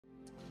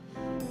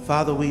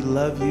Father, we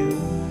love you.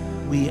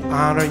 We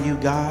honor you,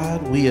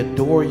 God. We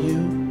adore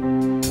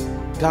you.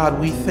 God,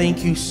 we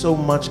thank you so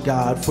much,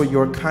 God, for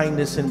your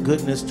kindness and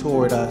goodness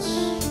toward us.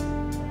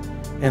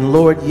 And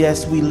Lord,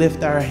 yes, we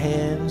lift our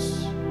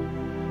hands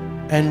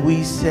and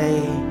we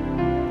say,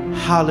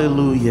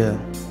 hallelujah.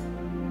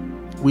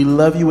 We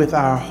love you with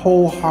our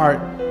whole heart,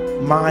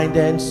 mind,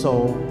 and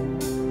soul.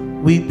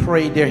 We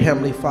pray, dear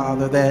Heavenly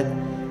Father, that,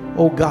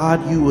 oh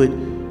God, you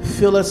would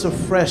fill us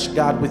afresh,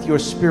 God, with your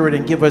spirit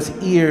and give us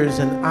ears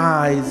and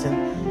eyes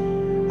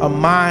and a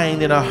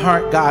mind and a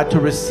heart, God,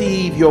 to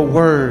receive your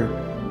word.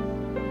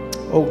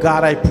 Oh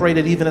God, I pray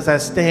that even as I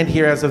stand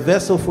here as a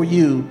vessel for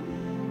you,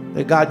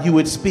 that God, you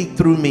would speak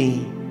through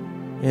me.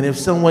 And if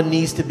someone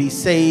needs to be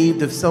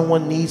saved, if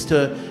someone needs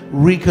to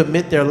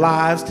recommit their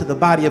lives to the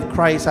body of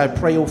Christ, I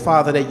pray, oh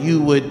Father, that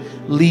you would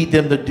lead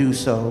them to do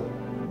so.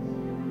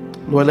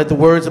 Lord, let the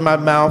words of my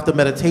mouth, the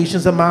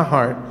meditations of my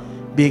heart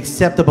be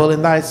acceptable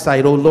in thy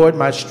sight, O Lord,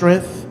 my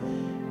strength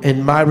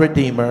and my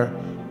redeemer.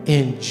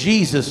 In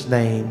Jesus'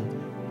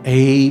 name,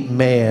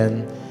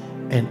 amen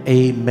and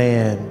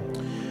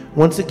amen.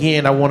 Once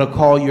again, I want to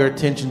call your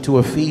attention to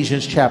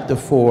Ephesians chapter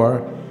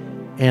 4,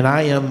 and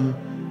I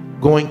am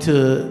going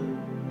to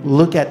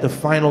look at the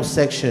final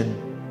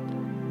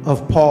section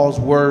of Paul's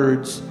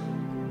words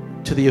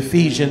to the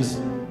Ephesians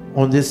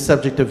on this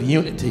subject of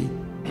unity.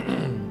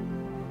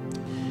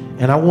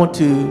 And I want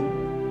to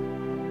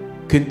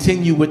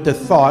continue with the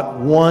thought,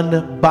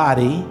 one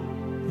body,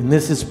 and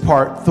this is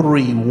part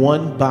 3,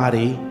 one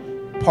body,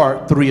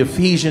 part 3,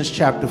 Ephesians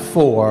chapter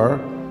 4,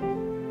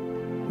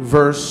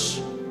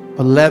 verse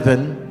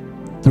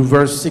 11 through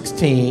verse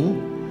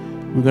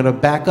 16. We're going to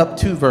back up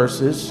 2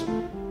 verses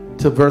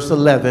to verse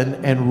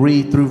 11 and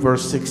read through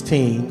verse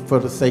 16 for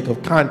the sake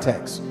of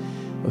context.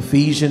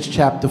 Ephesians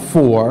chapter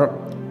 4,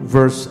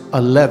 verse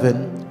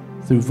 11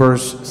 through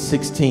verse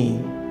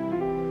 16.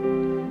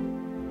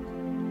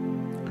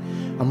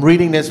 I'm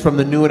reading this from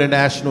the New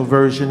International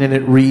Version, and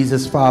it reads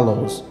as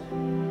follows.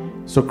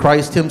 So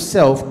Christ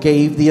himself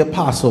gave the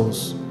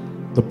apostles,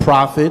 the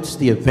prophets,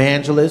 the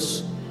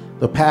evangelists,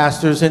 the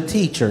pastors and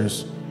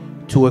teachers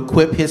to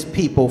equip his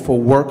people for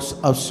works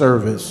of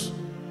service,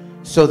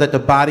 so that the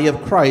body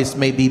of Christ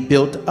may be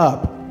built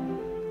up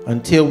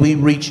until we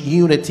reach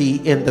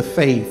unity in the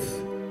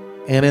faith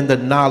and in the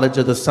knowledge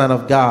of the Son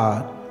of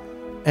God,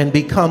 and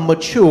become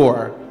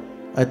mature,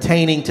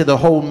 attaining to the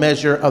whole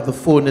measure of the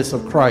fullness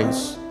of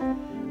Christ.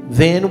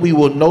 Then we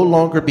will no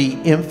longer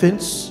be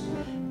infants,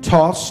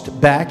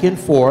 tossed back and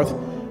forth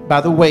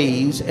by the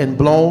waves and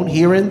blown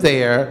here and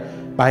there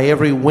by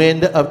every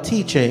wind of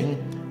teaching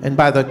and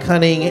by the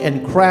cunning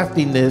and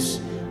craftiness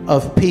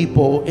of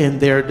people in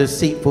their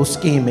deceitful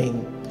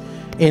scheming.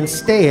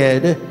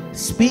 Instead,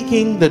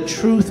 speaking the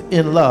truth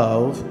in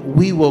love,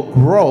 we will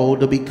grow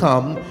to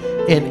become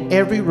in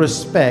every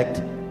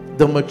respect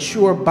the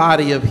mature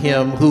body of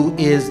him who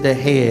is the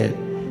head,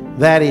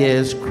 that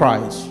is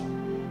Christ.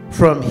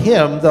 From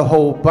him, the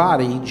whole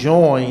body,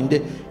 joined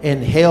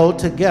and held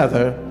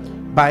together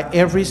by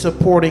every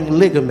supporting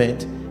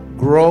ligament,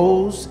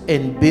 grows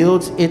and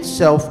builds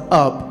itself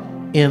up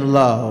in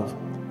love,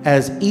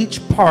 as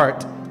each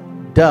part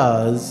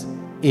does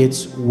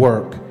its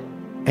work.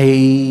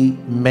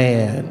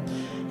 Amen.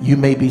 You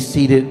may be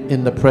seated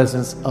in the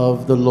presence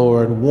of the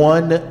Lord.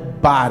 One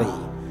body,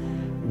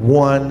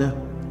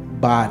 one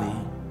body.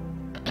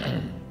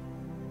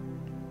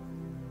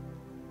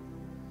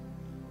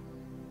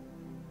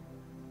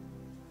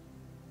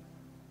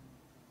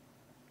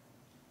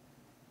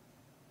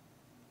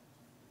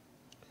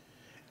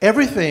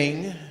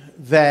 Everything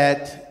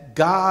that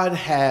God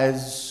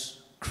has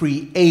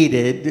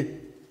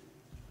created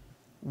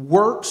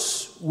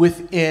works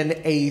within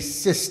a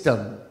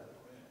system.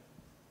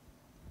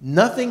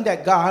 Nothing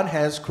that God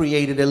has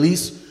created, at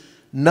least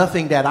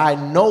nothing that I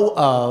know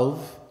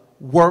of,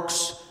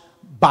 works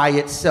by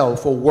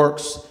itself or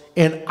works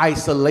in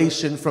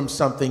isolation from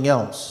something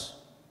else.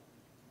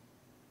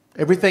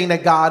 Everything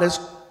that God has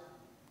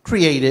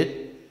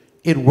created,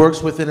 it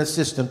works within a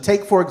system.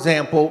 Take, for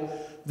example,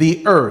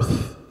 the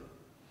earth.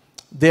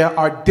 There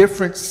are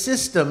different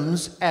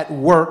systems at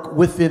work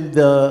within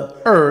the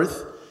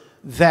earth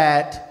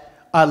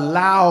that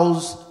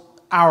allows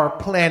our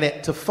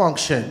planet to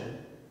function.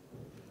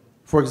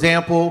 For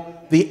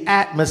example, the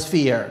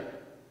atmosphere,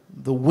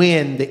 the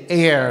wind, the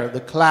air, the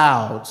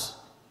clouds,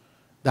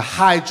 the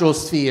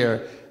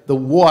hydrosphere, the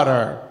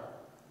water,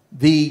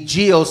 the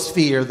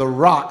geosphere, the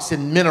rocks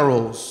and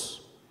minerals,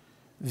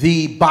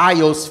 the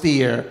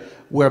biosphere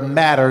where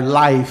matter,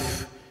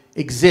 life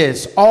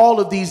exists.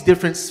 All of these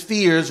different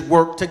spheres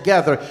work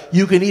together.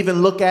 You can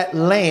even look at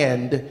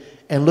land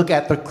and look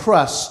at the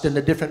crust and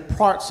the different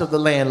parts of the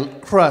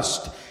land,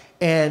 crust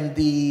and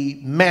the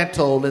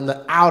mantle and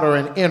the outer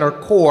and inner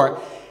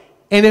core.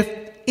 And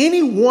if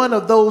any one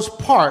of those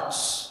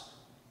parts,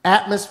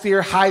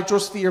 atmosphere,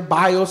 hydrosphere,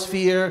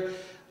 biosphere,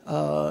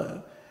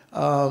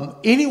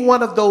 any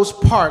one of those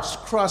parts,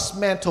 crust,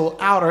 mantle,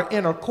 outer,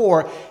 inner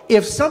core,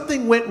 if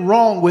something went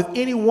wrong with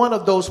any one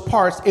of those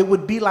parts, it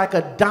would be like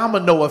a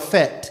domino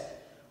effect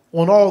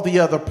on all the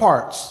other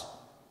parts.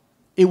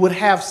 it would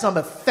have some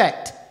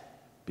effect,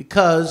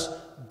 because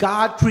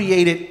God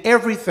created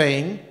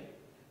everything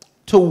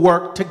to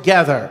work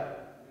together.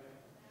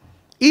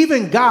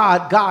 Even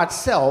God, God's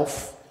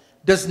self,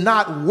 does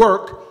not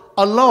work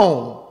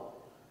alone.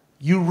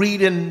 You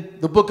read in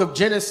the book of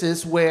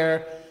Genesis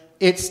where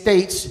it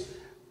states,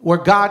 where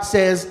God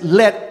says,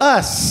 let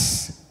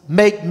us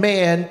make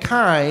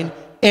mankind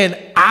in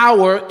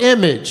our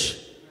image.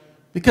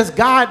 Because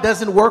God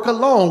doesn't work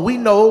alone. We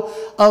know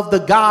of the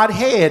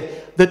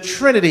Godhead, the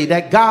Trinity,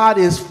 that God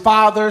is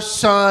Father,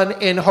 Son,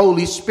 and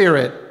Holy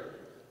Spirit.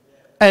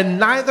 And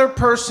neither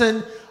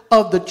person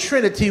of the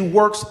Trinity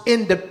works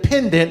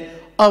independent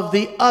of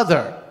the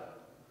other,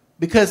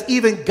 because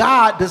even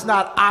God does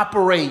not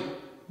operate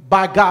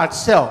by God's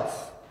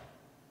self.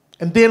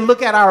 And then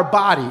look at our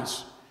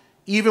bodies.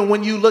 Even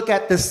when you look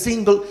at the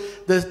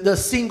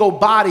single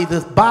body,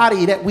 the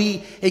body that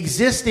we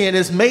exist in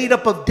is made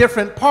up of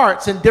different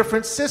parts and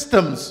different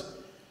systems.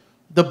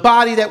 The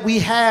body that we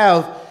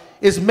have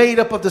is made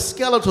up of the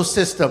skeletal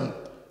system,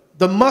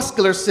 the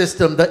muscular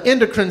system, the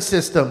endocrine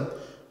system,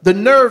 the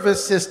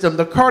nervous system,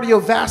 the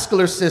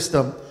cardiovascular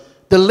system,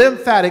 the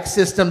lymphatic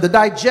system, the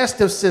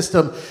digestive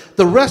system,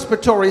 the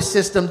respiratory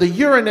system, the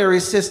urinary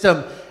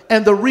system,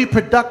 and the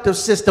reproductive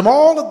system.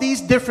 All of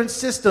these different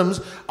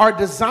systems are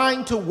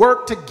designed to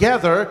work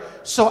together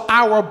so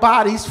our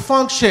bodies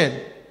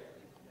function.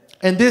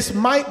 And this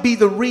might be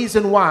the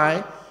reason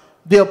why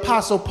the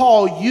Apostle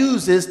Paul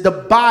uses the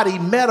body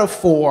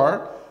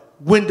metaphor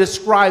when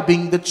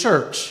describing the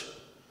church.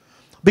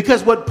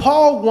 Because what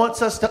Paul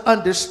wants us to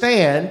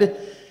understand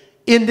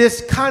in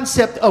this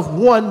concept of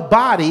one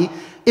body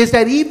is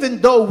that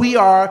even though we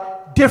are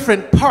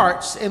different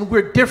parts and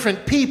we're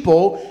different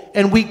people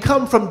and we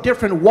come from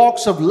different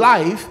walks of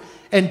life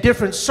and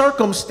different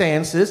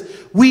circumstances,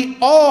 we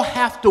all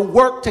have to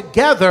work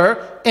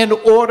together in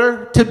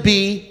order to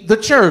be the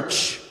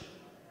church.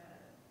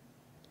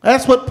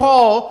 That's what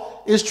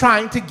Paul is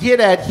trying to get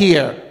at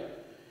here.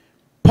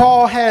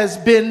 Paul has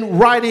been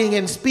writing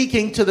and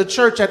speaking to the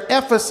church at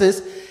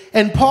Ephesus,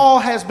 and Paul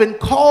has been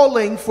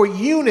calling for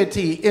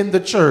unity in the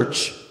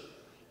church.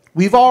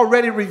 We've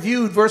already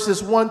reviewed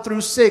verses 1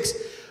 through 6,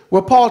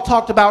 where Paul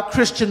talked about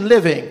Christian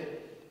living.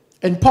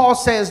 And Paul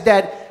says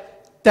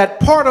that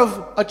part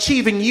of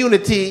achieving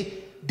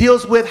unity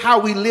deals with how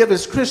we live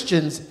as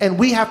Christians, and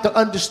we have to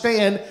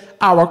understand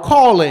our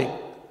calling,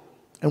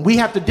 and we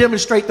have to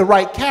demonstrate the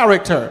right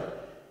character,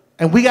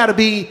 and we got to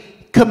be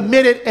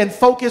committed and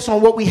focused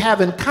on what we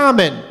have in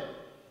common.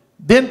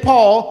 Then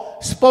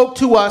Paul spoke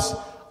to us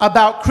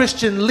about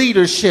Christian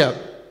leadership,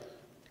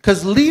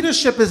 because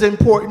leadership is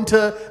important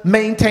to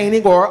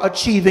maintaining or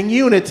achieving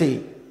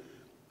unity.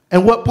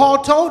 And what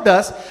Paul told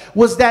us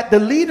was that the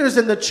leaders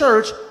in the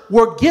church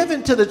were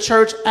given to the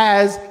church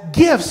as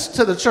gifts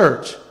to the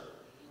church.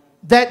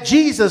 That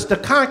Jesus, the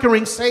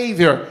conquering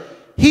Savior,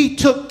 he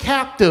took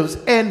captives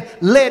and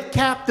led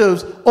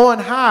captives on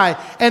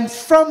high. And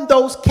from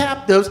those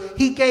captives,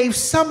 he gave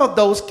some of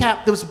those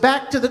captives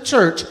back to the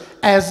church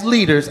as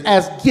leaders,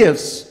 as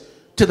gifts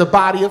to the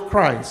body of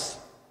Christ.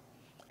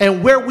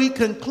 And where we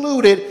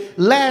concluded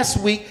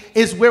last week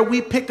is where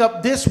we pick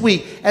up this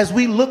week. As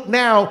we look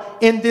now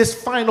in this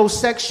final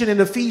section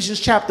in Ephesians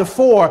chapter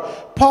 4,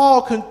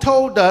 Paul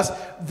told us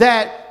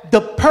that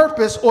the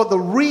purpose or the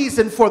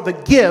reason for the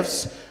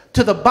gifts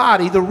to the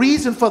body, the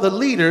reason for the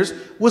leaders,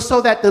 was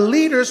so that the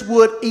leaders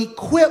would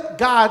equip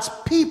God's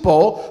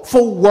people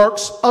for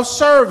works of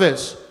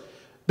service.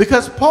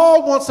 Because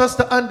Paul wants us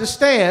to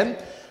understand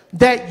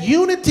that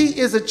unity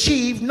is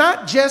achieved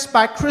not just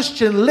by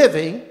Christian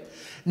living,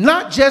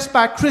 not just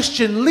by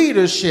Christian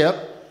leadership,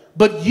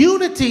 but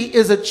unity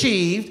is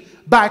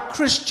achieved by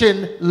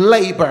Christian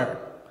labor.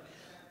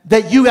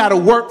 That you got to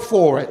work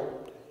for it,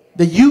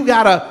 that you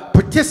got to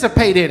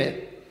participate in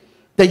it,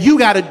 that you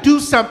got to do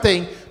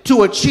something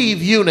to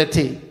achieve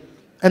unity.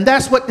 And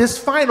that's what this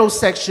final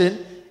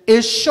section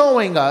is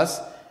showing us,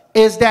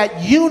 is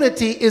that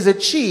unity is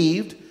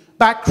achieved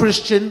by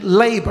Christian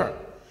labor.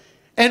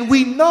 And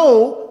we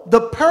know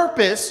the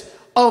purpose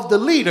of the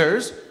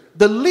leaders.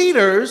 The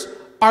leaders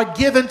are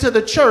given to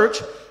the church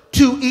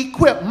to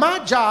equip.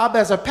 My job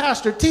as a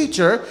pastor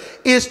teacher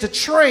is to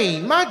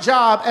train. My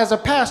job as a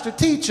pastor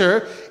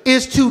teacher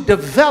is to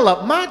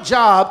develop. My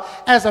job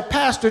as a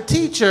pastor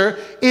teacher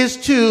is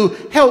to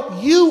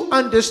help you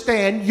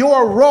understand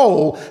your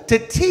role, to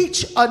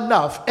teach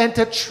enough and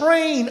to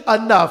train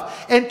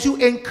enough and to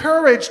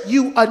encourage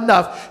you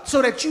enough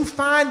so that you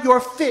find your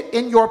fit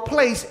in your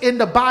place in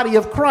the body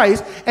of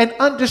Christ and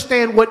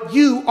understand what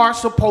you are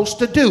supposed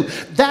to do.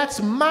 That's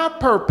my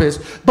purpose.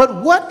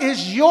 But what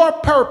is your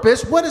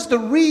purpose? What is the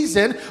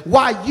reason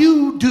why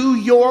you do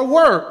your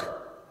work?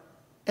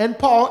 And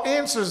Paul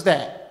answers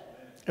that.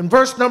 In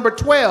verse number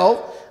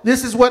 12,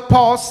 this is what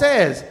Paul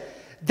says,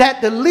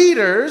 that the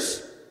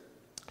leaders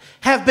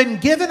have been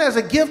given as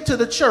a gift to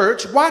the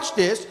church, watch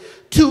this,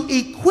 to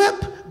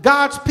equip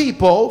God's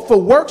people for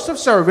works of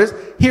service.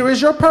 Here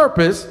is your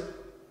purpose,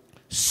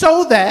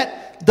 so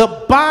that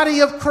the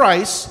body of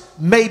Christ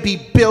may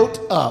be built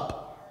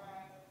up.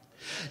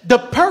 The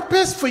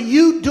purpose for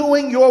you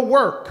doing your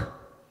work,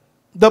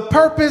 the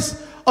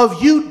purpose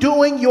of you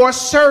doing your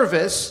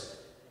service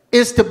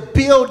is to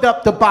build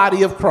up the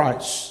body of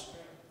Christ.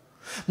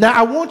 Now,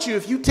 I want you,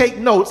 if you take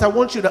notes, I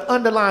want you to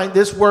underline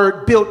this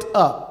word built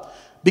up,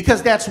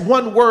 because that's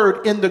one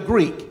word in the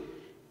Greek.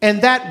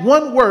 And that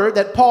one word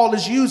that Paul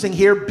is using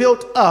here,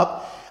 built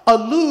up,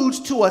 alludes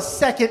to a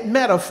second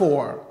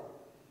metaphor.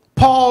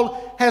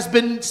 Paul has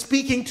been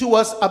speaking to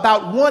us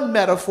about one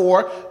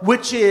metaphor,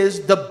 which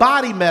is the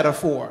body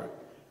metaphor.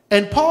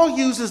 And Paul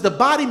uses the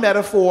body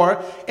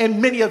metaphor in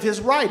many of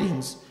his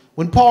writings.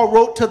 When Paul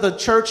wrote to the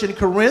church in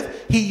Corinth,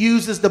 he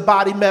uses the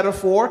body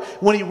metaphor.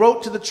 When he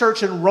wrote to the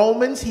church in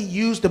Romans, he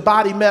used the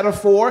body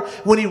metaphor.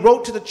 When he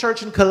wrote to the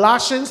church in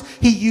Colossians,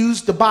 he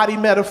used the body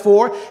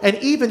metaphor. And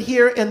even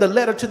here in the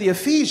letter to the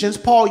Ephesians,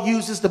 Paul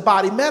uses the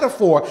body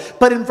metaphor.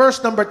 But in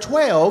verse number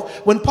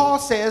 12, when Paul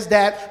says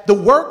that the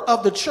work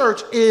of the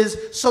church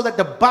is so that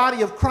the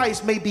body of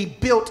Christ may be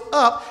built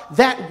up,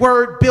 that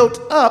word built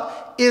up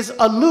is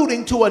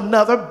alluding to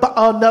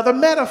another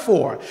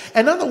metaphor.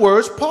 In other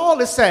words,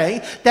 Paul is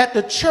saying that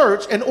the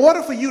church, in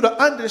order for you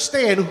to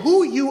understand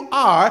who you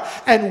are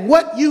and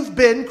what you've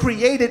been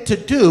created to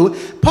do,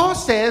 Paul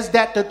says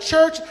that the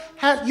church,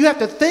 you have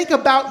to think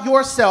about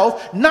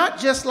yourself not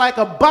just like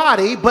a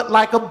body, but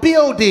like a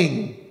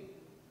building.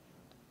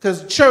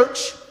 Because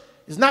church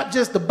is not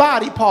just the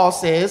body, Paul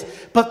says,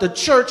 but the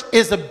church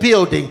is a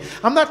building.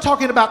 I'm not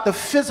talking about the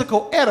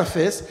physical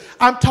edifice.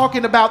 I'm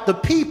talking about the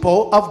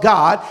people of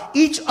God.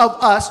 Each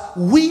of us,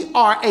 we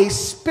are a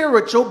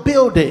spiritual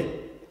building.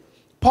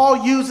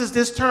 Paul uses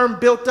this term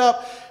built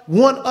up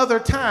one other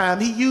time.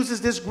 He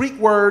uses this Greek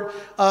word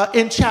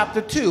in chapter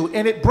 2,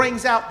 and it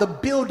brings out the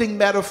building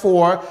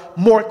metaphor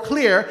more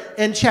clear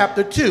in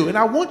chapter 2. And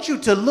I want you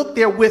to look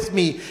there with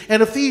me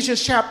in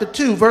Ephesians chapter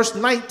 2, verse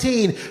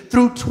 19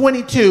 through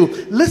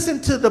 22.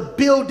 Listen to the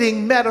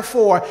building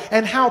metaphor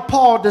and how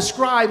Paul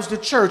describes the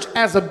church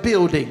as a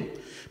building.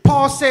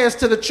 Paul says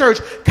to the church,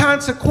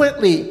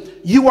 consequently,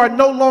 you are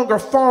no longer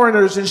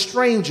foreigners and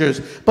strangers,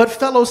 but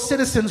fellow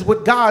citizens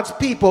with God's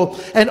people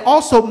and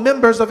also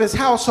members of his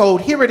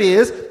household. Here it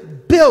is,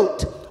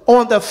 built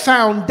on the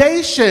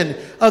foundation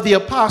of the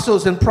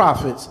apostles and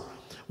prophets,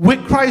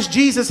 with Christ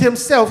Jesus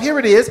himself, here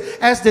it is,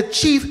 as the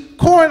chief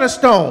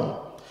cornerstone.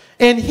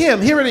 In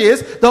him, here it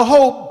is, the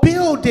whole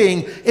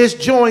building is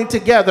joined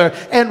together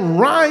and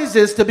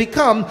rises to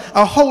become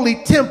a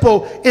holy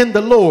temple in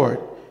the Lord.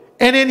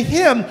 And in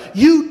him,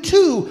 you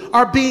too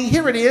are being,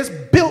 here it is,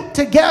 built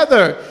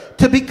together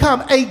to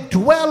become a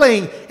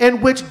dwelling in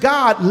which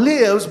God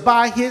lives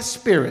by his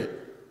Spirit.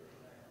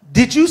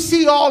 Did you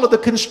see all of the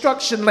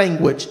construction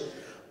language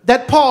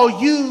that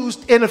Paul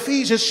used in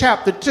Ephesians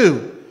chapter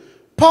 2?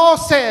 Paul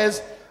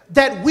says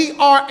that we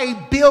are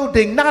a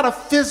building, not a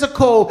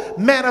physical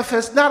not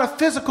a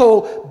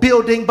physical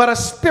building, but a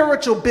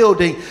spiritual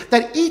building.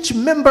 That each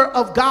member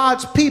of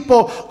God's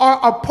people are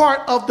a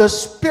part of the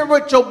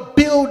spiritual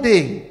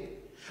building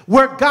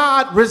where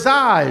God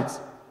resides.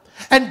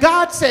 And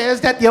God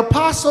says that the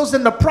apostles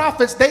and the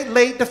prophets, they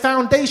laid the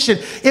foundation.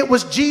 It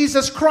was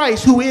Jesus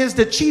Christ, who is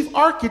the chief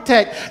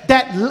architect,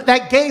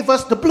 that gave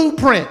us the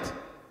blueprint.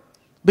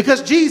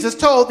 Because Jesus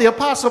told the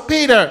apostle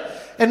Peter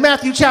in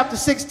Matthew chapter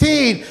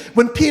 16,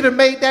 when Peter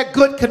made that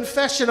good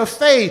confession of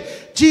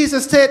faith,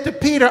 Jesus said to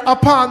Peter,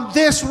 upon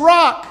this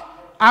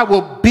rock I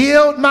will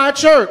build my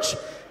church.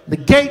 The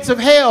gates of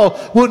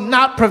hell will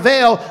not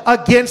prevail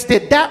against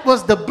it. That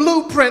was the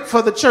blueprint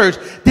for the church.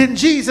 Then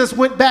Jesus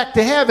went back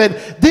to heaven.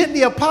 Then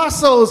the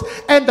apostles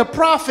and the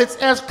prophets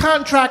as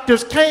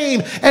contractors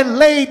came and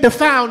laid the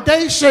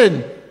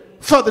foundation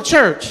for the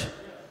church.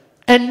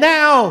 And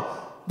now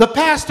the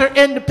pastor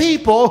and the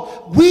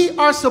people, we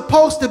are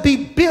supposed to be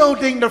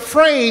building the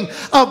frame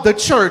of the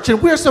church.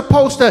 And we're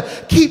supposed to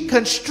keep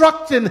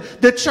constructing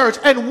the church.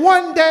 And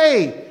one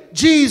day,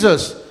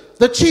 Jesus,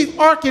 the chief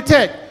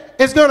architect,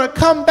 is going to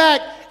come back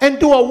and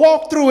do a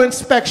walkthrough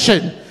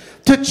inspection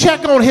to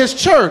check on his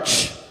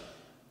church,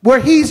 where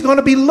he's going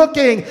to be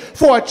looking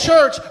for a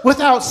church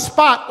without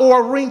spot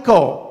or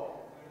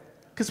wrinkle.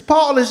 Because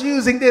Paul is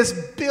using this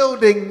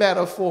building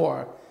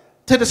metaphor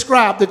to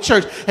describe the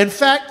church. In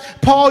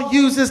fact, Paul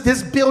uses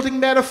this building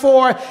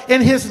metaphor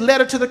in his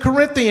letter to the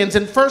Corinthians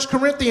in 1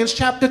 Corinthians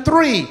chapter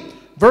 3.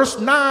 Verse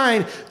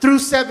 9 through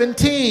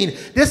 17.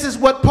 This is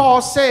what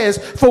Paul says.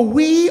 For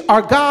we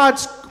are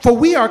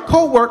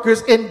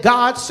co-workers in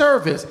God's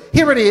service.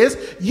 Here it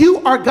is. You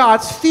are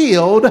God's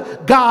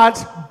field,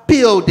 God's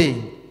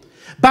building.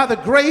 By the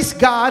grace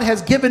God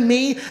has given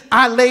me,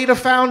 I laid a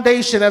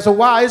foundation as a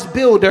wise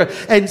builder,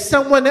 and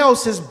someone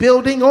else is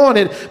building on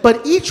it.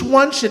 But each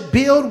one should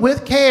build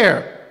with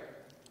care.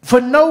 For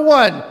no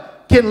one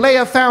can lay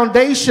a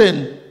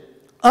foundation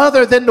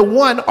other than the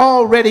one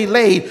already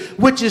laid,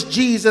 which is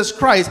Jesus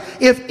Christ.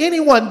 If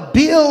anyone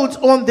builds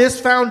on this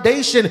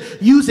foundation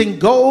using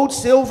gold,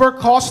 silver,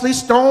 costly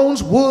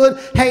stones, wood,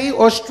 hay,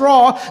 or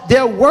straw,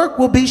 their work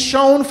will be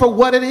shown for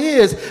what it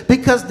is,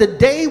 because the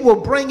day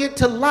will bring it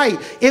to light.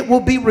 It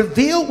will be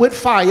revealed with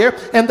fire,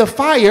 and the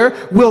fire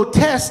will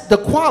test the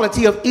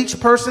quality of each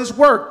person's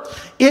work.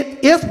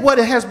 If what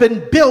has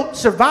been built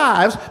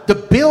survives, the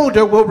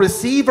builder will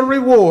receive a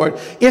reward.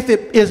 If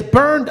it is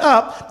burned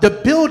up, the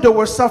builder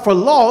will suffer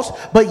loss,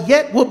 but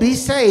yet will be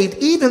saved,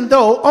 even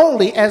though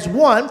only as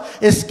one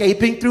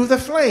escaping through the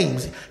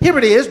flames. Here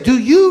it is. Do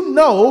you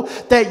know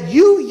that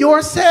you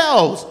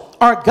yourselves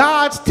are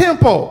God's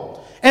temple,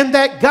 and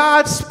that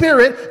God's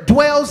Spirit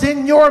dwells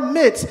in your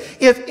midst?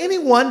 If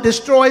anyone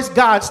destroys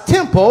God's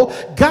temple,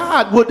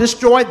 God will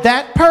destroy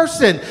that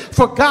person.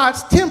 For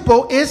God's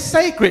temple is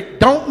sacred.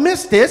 Don't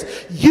miss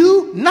this.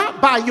 You,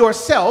 not by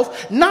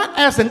yourself, not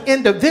as an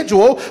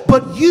individual,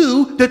 but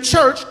you, the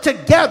church,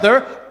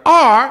 together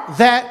are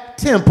that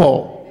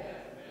temple.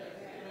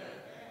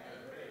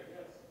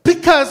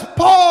 Because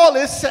Paul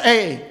is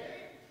saying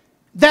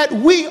that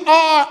we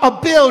are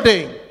a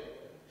building.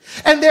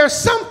 And there are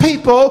some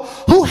people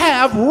who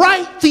have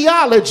right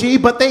theology,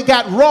 but they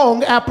got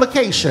wrong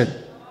application.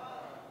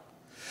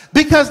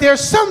 Because there are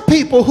some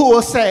people who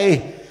will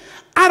say,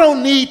 I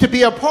don't need to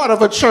be a part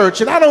of a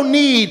church, and I don't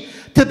need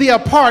to be a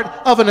part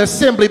of an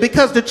assembly,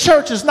 because the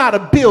church is not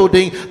a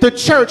building. The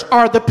church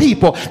are the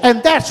people.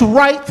 And that's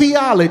right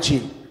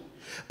theology.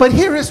 But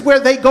here is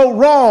where they go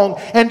wrong,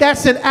 and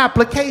that's an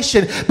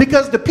application.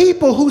 Because the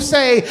people who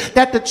say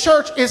that the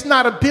church is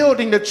not a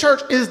building, the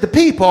church is the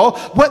people,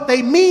 what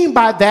they mean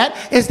by that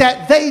is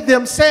that they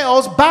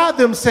themselves, by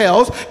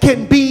themselves,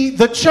 can be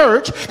the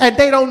church, and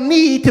they don't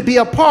need to be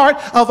a part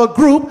of a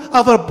group,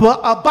 of a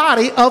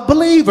body of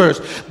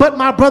believers. But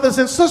my brothers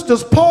and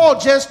sisters, Paul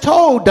just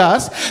told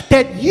us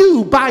that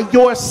you by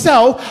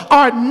yourself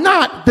are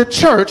not the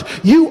church.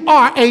 You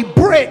are a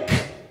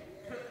brick.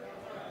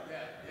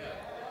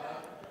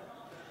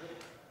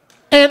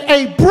 And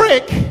a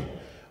brick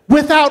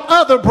without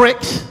other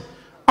bricks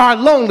are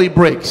lonely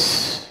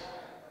bricks.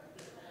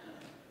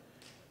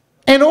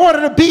 In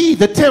order to be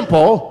the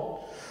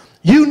temple,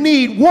 you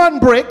need one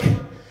brick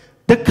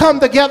to come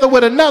together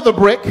with another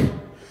brick,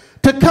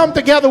 to come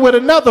together with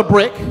another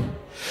brick,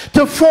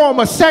 to form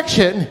a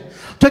section,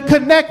 to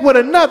connect with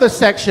another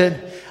section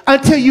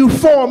until you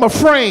form a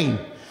frame.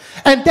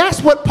 And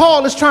that's what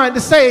Paul is trying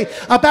to say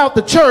about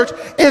the church,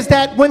 is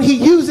that when he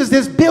uses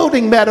this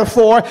building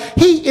metaphor,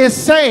 he is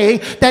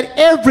saying that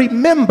every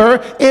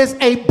member is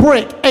a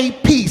brick, a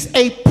piece,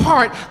 a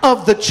part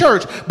of the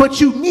church. But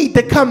you need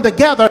to come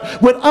together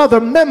with other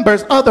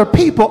members, other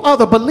people,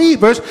 other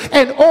believers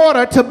in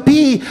order to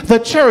be the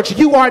church.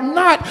 You are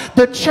not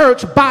the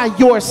church by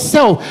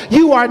yourself.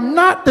 You are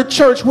not the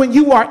church when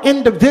you are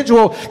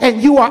individual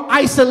and you are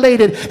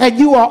isolated and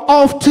you are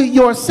off to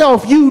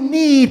yourself. You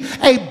need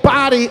a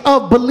body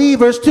of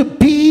believers to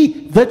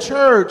be the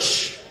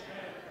church.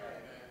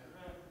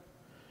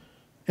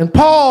 And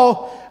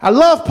Paul, I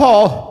love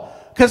Paul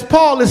because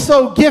Paul is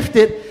so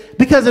gifted,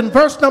 because in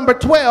verse number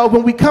 12,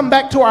 when we come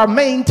back to our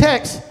main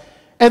text,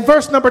 in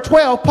verse number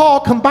 12,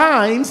 Paul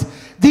combines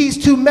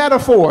these two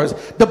metaphors,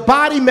 the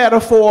body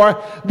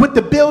metaphor with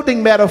the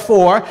building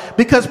metaphor,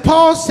 because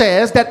Paul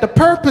says that the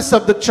purpose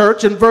of the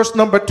church in verse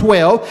number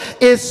 12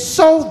 is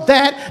so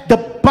that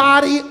the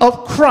body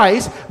of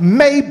Christ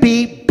may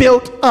be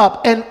built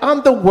up. In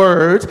other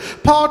words,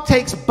 Paul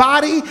takes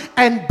body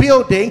and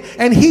building,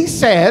 and he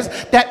says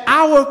that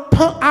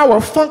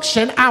our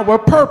function, our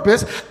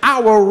purpose,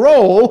 our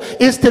role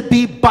is to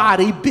be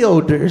body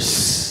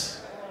builders.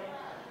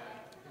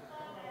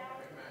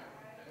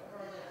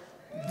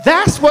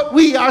 That's what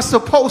we are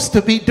supposed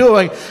to be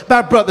doing,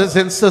 my brothers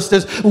and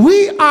sisters.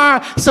 We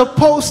are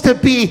supposed to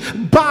be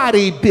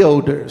body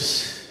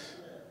builders,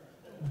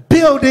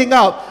 building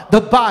up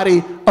the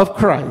body of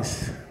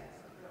Christ.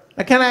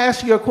 Now, can I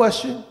ask you a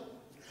question?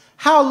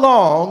 How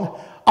long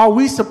are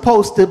we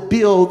supposed to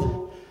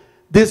build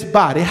this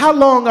body? How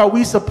long are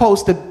we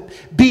supposed to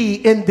be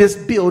in this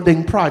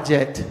building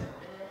project?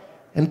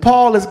 And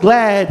Paul is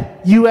glad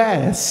you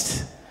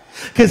asked,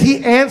 because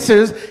he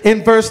answers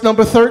in verse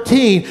number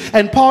 13.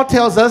 And Paul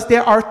tells us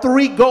there are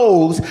three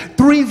goals,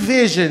 three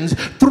visions,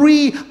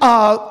 three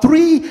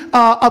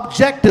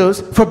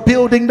objectives for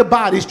building the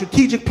body.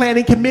 Strategic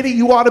Planning Committee,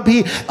 you ought to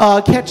be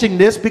catching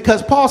this,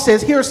 because Paul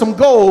says here are some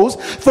goals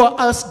for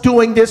us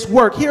doing this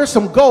work. Here are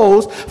some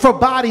goals for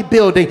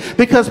bodybuilding,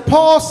 because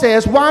Paul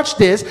says, watch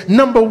this,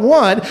 number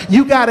one,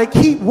 you got to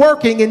keep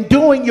working and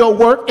doing your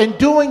work and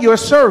doing your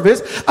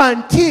service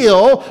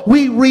until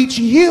we reach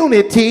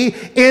unity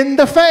in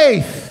the faith.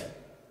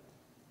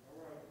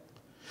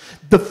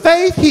 The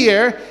faith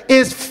here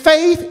is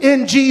faith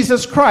in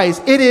Jesus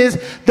Christ. It is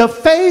the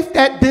faith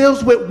that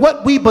deals with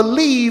what we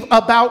believe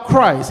about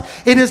Christ.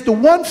 It is the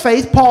one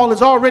faith Paul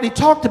has already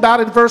talked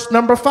about in verse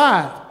number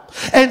 5.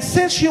 And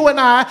since you and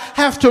I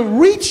have to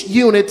reach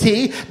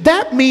unity,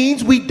 that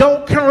means we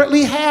don't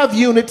currently have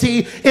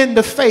unity in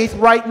the faith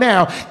right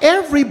now.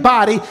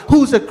 Everybody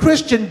who's a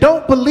Christian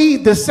don't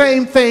believe the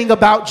same thing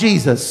about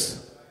Jesus.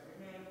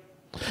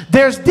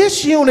 There's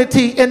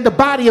disunity in the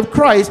body of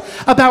Christ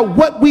about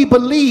what we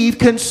believe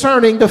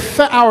concerning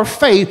our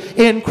faith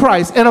in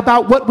Christ and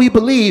about what we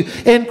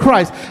believe in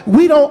Christ.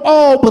 We don't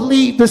all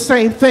believe the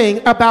same thing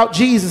about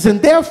Jesus,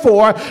 and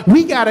therefore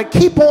we got to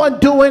keep on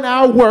doing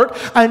our work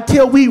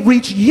until we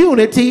reach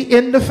unity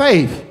in the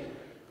faith.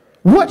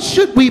 What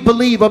should we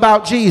believe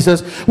about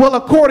Jesus? Well,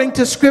 according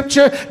to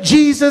Scripture,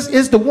 Jesus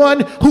is the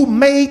one who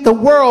made the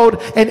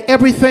world and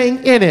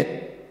everything in it.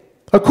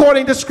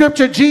 According to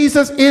Scripture,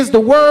 Jesus is the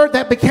Word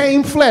that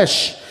became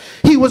flesh.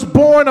 He was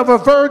born of a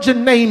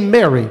virgin named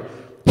Mary.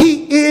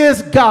 He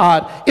is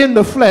God in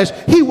the flesh.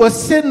 He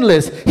was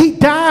sinless. He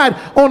died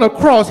on a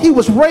cross. He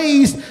was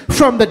raised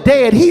from the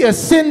dead. He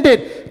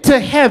ascended to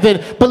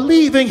heaven.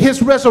 Believing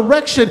his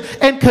resurrection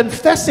and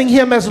confessing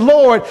him as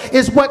Lord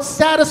is what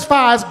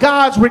satisfies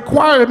God's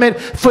requirement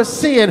for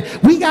sin.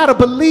 We got to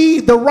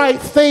believe the right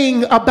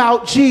thing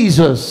about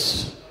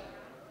Jesus.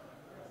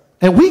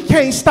 And we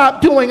can't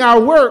stop doing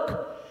our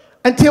work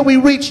until we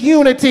reach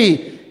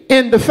unity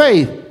in the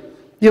faith.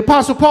 The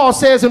Apostle Paul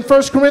says in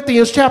 1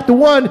 Corinthians chapter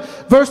 1,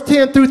 verse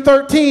 10 through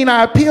 13,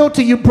 I appeal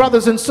to you,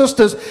 brothers and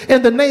sisters,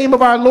 in the name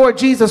of our Lord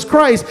Jesus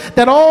Christ,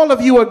 that all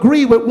of you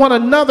agree with one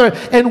another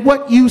in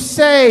what you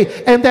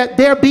say, and that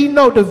there be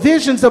no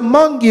divisions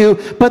among you,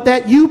 but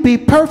that you be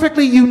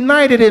perfectly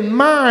united in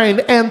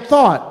mind and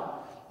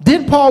thought.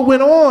 Then Paul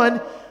went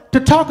on to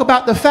talk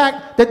about the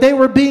fact that they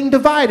were being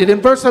divided. In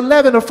verse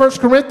 11 of 1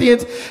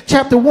 Corinthians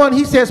chapter 1,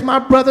 he says, my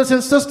brothers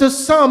and sisters,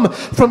 some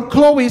from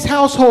Chloe's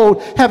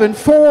household have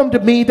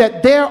informed me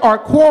that there are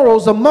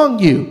quarrels among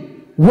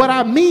you. What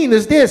I mean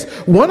is this: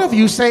 one of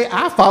you say,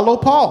 I follow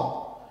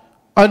Paul.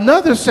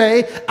 Another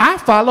say, I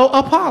follow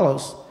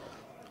Apollos.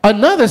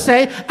 Another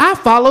say, I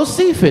follow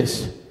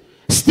Cephas.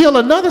 Still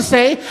another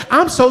say,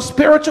 I'm so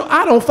spiritual,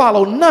 I don't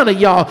follow none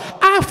of y'all.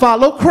 I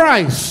follow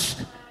Christ.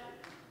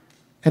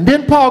 And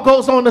then Paul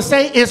goes on to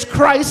say, is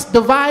Christ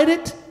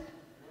divided?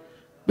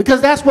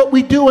 Because that's what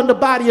we do in the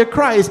body of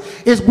Christ,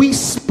 is we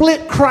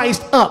split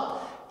Christ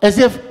up as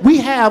if we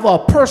have a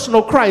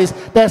personal Christ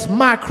that's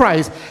my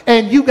Christ,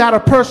 and you got a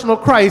personal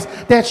Christ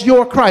that's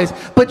your Christ.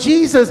 But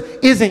Jesus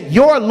isn't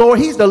your Lord.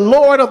 He's the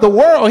Lord of the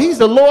world. He's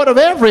the Lord of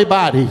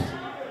everybody.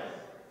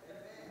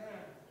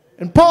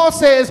 And Paul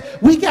says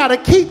we got to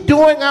keep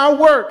doing our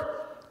work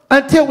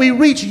until we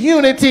reach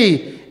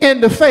unity in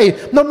the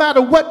faith. No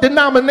matter what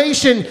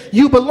denomination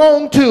you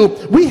belong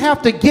to, we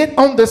have to get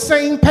on the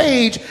same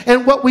page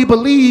in what we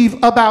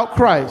believe about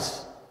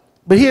Christ.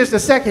 But here's the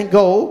second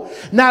goal.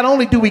 Not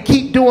only do we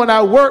keep doing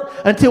our work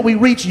until we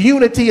reach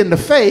unity in the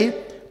faith,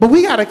 but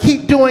we got to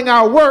keep doing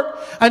our work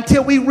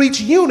until we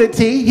reach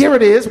unity. Here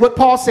it is, what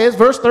Paul says,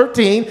 verse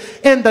 13,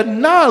 in the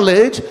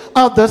knowledge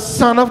of the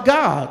Son of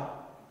God.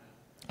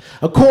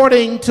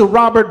 According to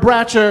Robert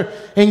Bratcher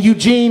and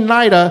Eugene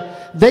Nida,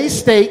 they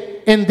state,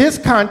 in this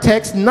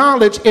context,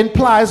 knowledge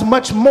implies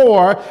much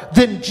more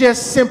than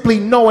just simply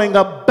knowing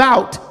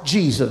about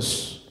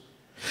Jesus.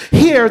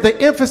 Here, the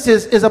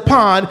emphasis is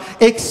upon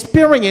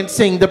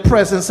experiencing the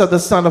presence of the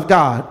Son of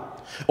God,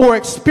 or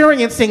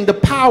experiencing the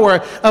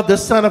power of the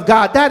Son of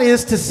God. That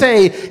is to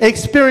say,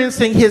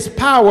 experiencing his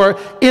power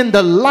in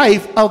the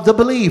life of the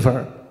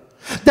believer.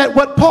 That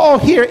what Paul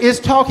here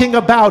is talking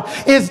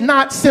about is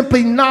not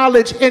simply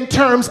knowledge in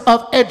terms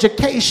of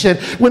education.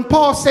 When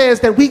Paul says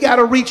that we got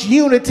to reach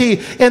unity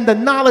in the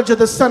knowledge of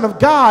the Son of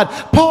God,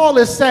 Paul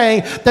is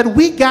saying that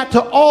we got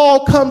to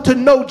all come to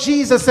know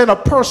Jesus in a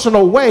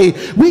personal way.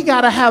 We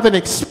got to have an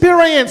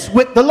experience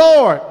with the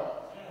Lord.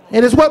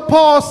 It is what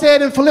Paul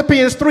said in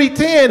Philippians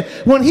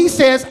 3:10 when he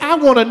says, I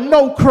want to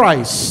know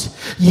Christ.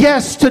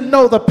 Yes, to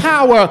know the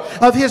power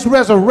of his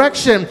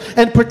resurrection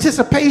and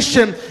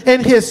participation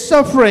in his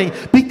suffering,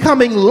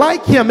 becoming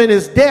like him in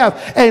his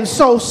death, and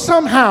so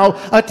somehow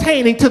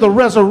attaining to the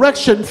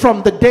resurrection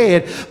from the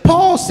dead.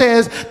 Paul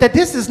says that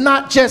this is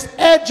not just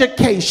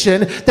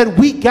education that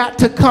we got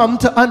to come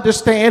to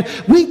understand.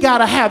 We got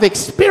to have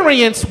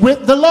experience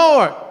with the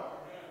Lord.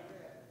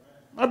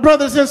 My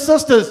brothers and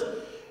sisters,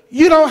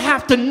 you don't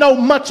have to know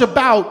much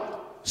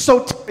about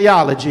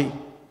soteriology.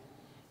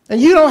 And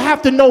you don't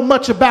have to know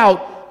much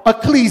about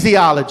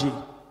ecclesiology.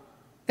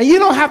 And you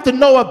don't have to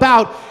know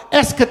about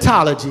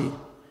eschatology.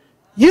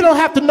 You don't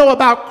have to know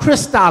about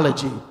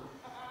Christology.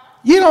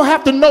 You don't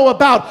have to know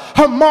about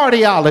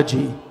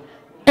hamartiology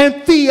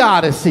and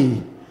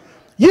theodicy.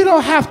 You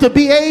don't have to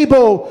be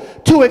able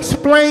to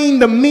explain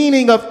the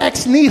meaning of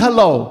ex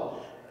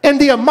nihilo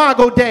and the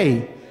imago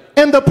Dei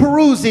and the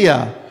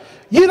parousia.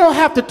 You don't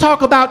have to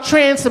talk about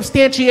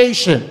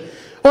transubstantiation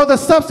or the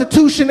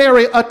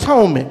substitutionary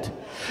atonement.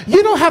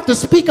 You don't have to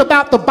speak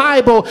about the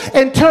Bible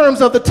in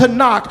terms of the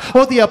Tanakh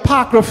or the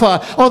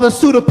Apocrypha or the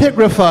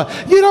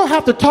Pseudepigrapha. You don't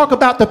have to talk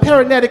about the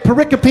Paraenetic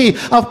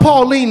Pericope of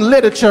Pauline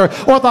literature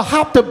or the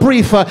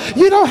Hoptobriefa.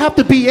 You don't have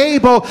to be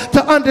able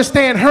to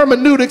understand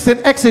hermeneutics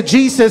and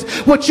exegesis.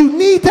 What you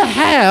need to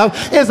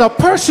have is a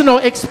personal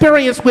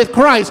experience with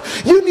Christ.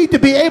 You need to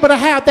be able to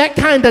have that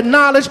kind of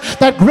knowledge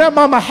that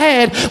grandmama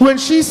had when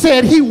she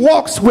said, he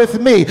walks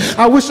with me.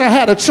 I wish I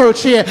had a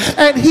church here.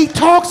 And he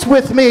talks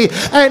with me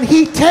and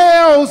he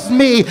tells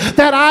me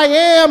that I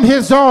am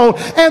his own,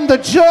 and the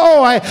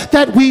joy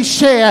that we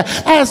share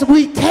as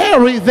we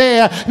tarry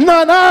there,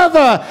 none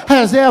other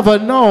has ever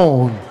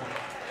known.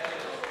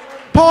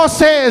 Paul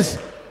says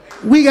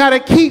we got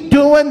to keep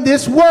doing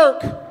this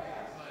work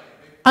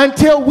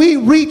until we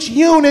reach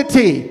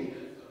unity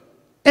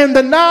in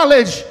the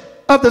knowledge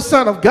of the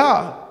Son of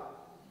God.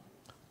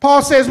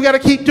 Paul says we got to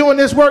keep doing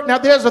this work. Now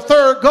there's a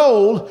third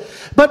goal,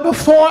 but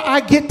before I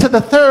get to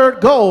the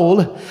third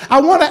goal,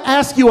 I want to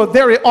ask you a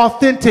very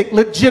authentic,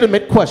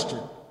 legitimate question.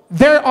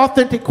 Very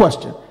authentic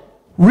question.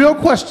 Real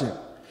question.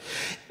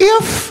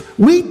 If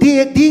we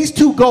did these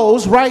two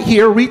goals right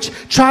here,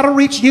 try to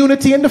reach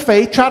unity in the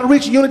faith, try to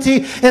reach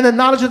unity in the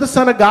knowledge of the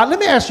Son of God, let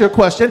me ask you a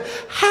question.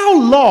 How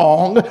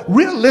long,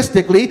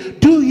 realistically,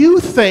 do you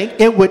think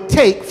it would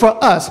take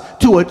for us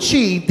to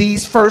achieve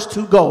these first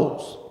two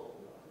goals?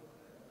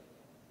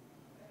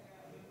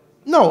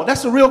 No,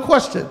 that's a real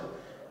question.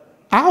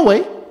 I'll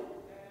wait.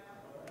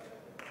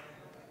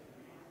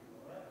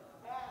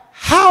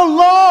 How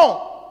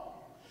long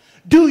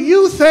do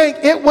you think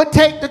it would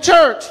take the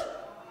church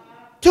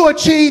to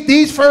achieve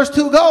these first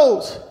two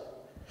goals?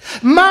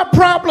 My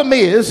problem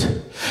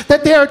is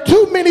that there are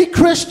too many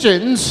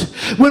Christians,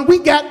 when we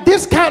got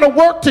this kind of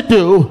work to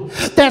do,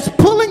 that's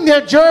pulling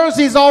their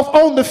jerseys off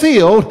on the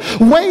field,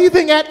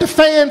 waving at the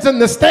fans in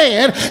the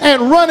stand,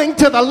 and running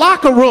to the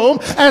locker room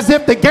as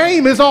if the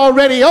game is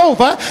already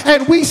over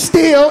and we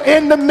still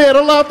in the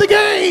middle of the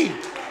game.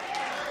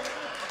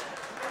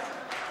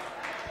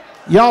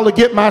 Y'all will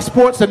get my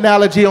sports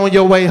analogy on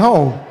your way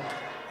home.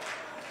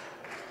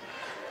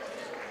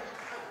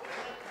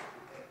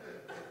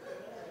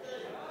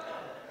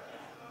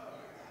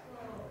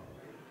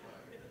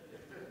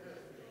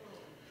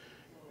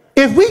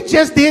 If we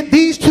just did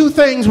these two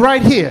things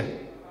right here,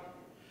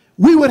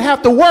 we would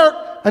have to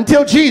work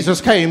until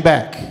Jesus came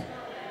back.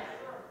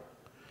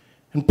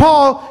 And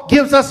Paul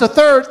gives us a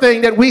third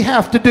thing that we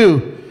have to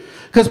do.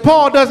 Because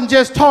Paul doesn't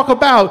just talk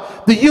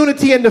about the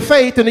unity in the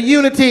faith and the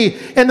unity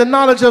in the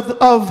knowledge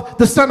of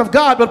the Son of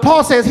God, but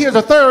Paul says here's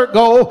a third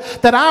goal,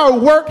 that our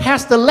work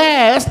has to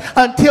last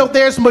until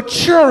there's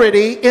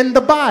maturity in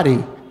the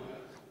body,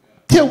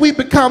 till we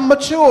become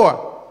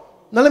mature.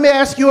 Now let me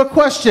ask you a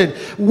question.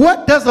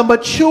 What does a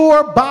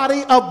mature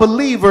body of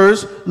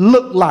believers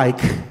look like?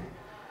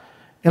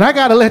 And I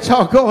got to let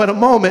y'all go in a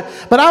moment,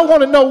 but I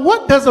want to know,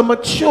 what does a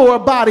mature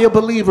body of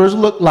believers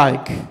look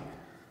like?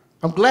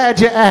 I'm glad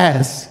you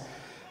asked,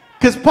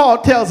 because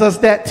Paul tells us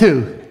that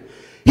too.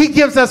 He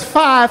gives us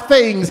 5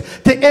 things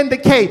to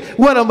indicate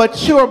what a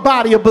mature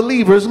body of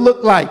believers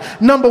look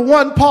like. Number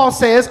 1, Paul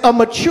says a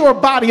mature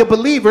body of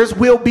believers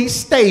will be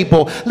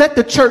stable. Let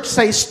the church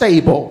say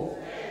stable.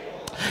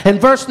 In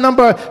verse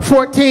number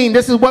 14,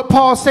 this is what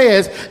Paul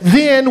says.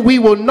 Then we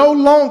will no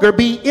longer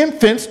be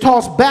infants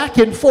tossed back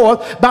and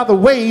forth by the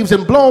waves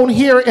and blown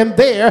here and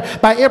there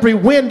by every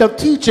wind of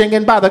teaching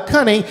and by the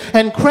cunning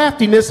and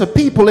craftiness of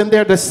people in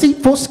their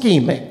deceitful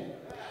scheming.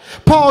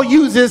 Paul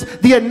uses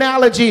the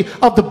analogy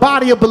of the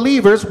body of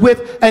believers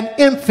with an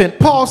infant.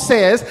 Paul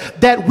says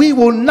that we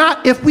will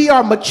not, if we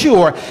are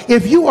mature,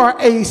 if you are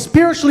a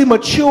spiritually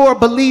mature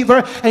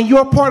believer and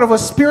you're part of a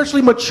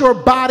spiritually mature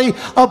body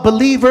of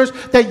believers,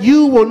 that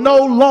you will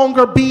no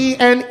longer be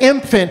an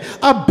infant,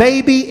 a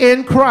baby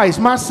in Christ.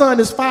 My son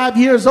is 5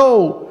 years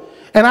old.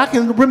 And I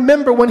can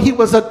remember when he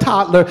was a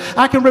toddler.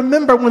 I can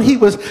remember when he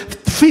was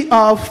 3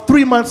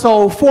 months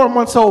old, 4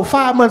 months old,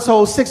 5 months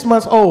old, 6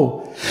 months old.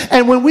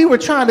 And when we were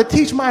trying to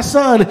teach my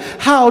son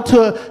how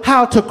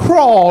to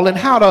crawl and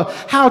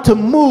how to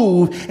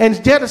move, and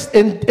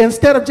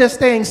instead of just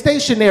staying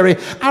stationary,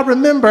 I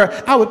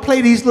remember I would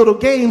play these little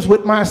games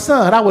with my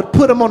son. I would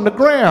put him on the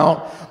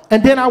ground,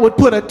 and then I would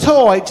put a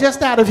toy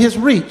just out of his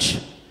reach.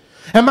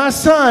 And my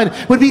son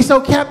would be so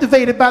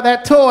captivated by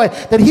that toy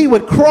that he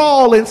would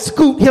crawl and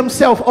scoot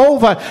himself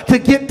over to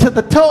get to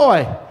the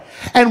toy.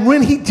 And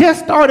when he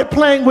just started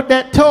playing with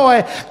that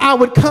toy, I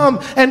would come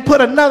and put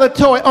another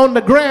toy on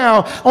the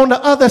ground on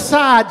the other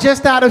side,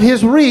 just out of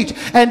his reach.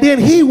 And then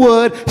he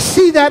would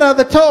see that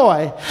other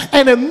toy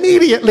and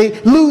immediately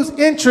lose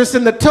interest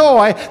in the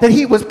toy that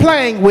he was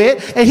playing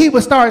with. And he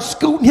would start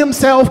scooting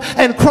himself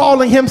and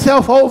crawling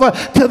himself over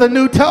to the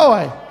new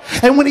toy.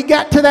 And when he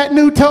got to that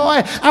new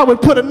toy, I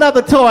would put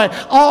another toy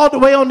all the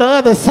way on the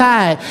other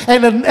side.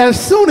 And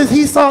as soon as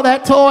he saw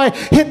that toy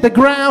hit the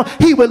ground,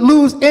 he would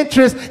lose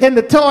interest in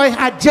the toy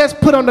I just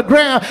put on the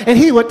ground. And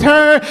he would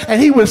turn and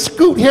he would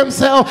scoot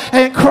himself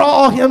and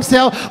crawl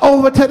himself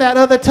over to that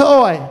other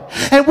toy.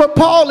 And what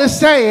Paul is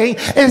saying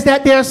is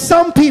that there are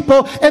some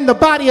people in the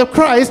body of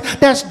Christ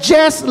that's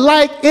just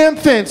like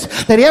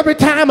infants. That every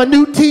time a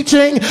new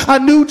teaching, a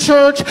new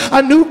church,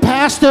 a new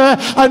pastor,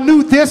 a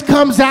new this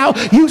comes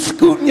out, you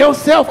scooting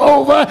yourself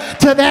over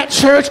to that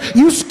church,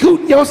 you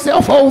scooting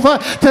yourself over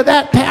to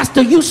that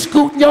pastor, you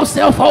scooting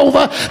yourself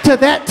over to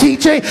that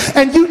teaching,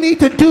 and you need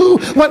to do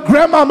what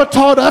grandmama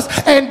taught us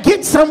and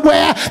get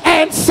somewhere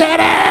and sit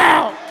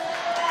down.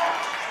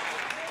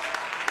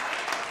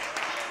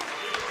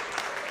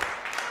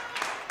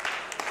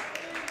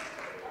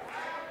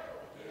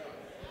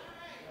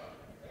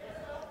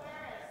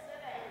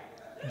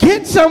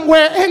 Get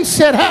somewhere and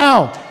sit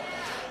down.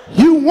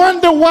 You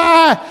wonder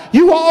why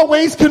you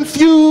always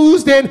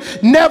confused and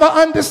never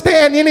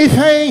understand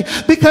anything,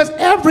 because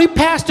every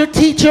pastor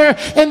teacher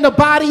in the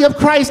body of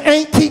Christ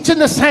ain't teaching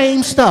the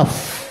same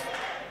stuff.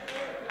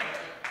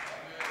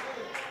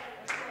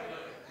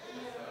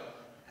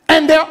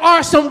 And there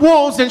are some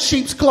wolves in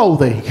sheep's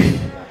clothing.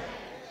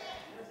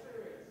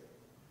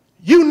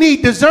 You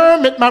need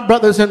discernment, my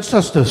brothers and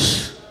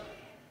sisters.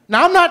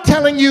 Now, I'm not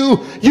telling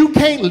you you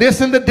can't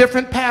listen to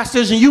different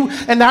pastors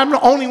and I'm the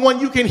only one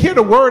you can hear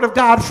the word of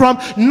God from.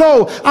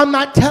 No, I'm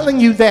not telling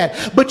you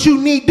that. But you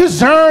need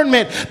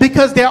discernment,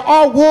 because there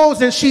are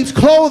wolves in sheep's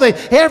clothing.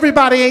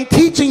 Everybody ain't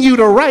teaching you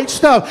the right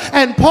stuff.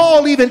 And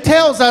Paul even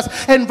tells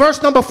us in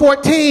verse number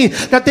 14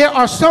 that there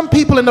are some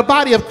people in the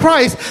body of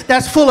Christ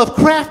that's full of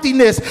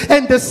craftiness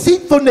and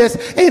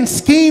deceitfulness and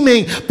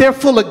scheming. They're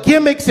full of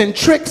gimmicks and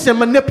tricks and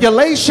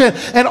manipulation,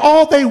 and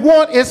all they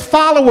want is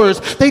followers.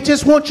 They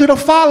just want you to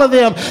follow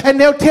them, and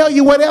they'll tell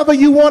you whatever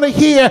you want to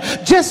hear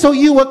just so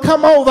you will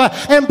come over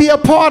and be a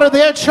part of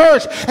their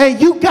church. And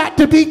you got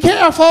to be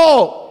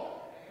careful.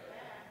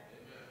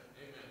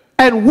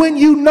 And when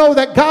you know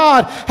that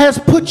God has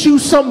put you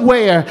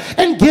somewhere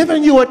and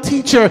given you a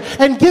teacher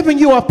and given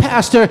you a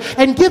pastor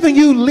and given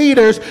you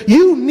leaders,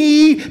 you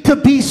need to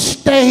be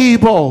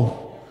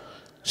stable.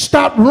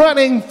 Stop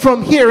running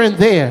from here and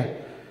there.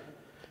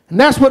 And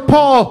that's what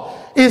Paul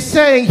is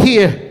saying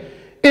here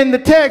in the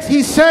text.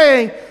 He's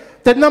saying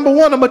that, number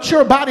one, a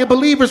mature body of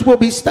believers will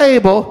be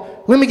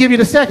stable. Let me give you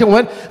the second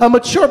one. A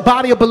mature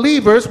body of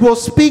believers will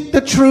speak the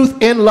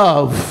truth in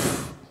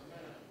love.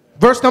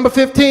 Verse number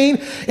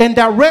 15, in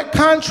direct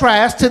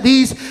contrast to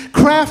these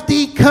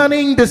crafty,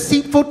 cunning,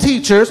 deceitful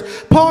teachers,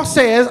 Paul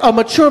says a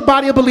mature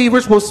body of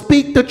believers will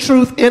speak the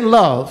truth in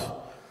love.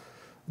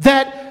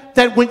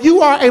 That when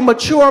you are a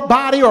mature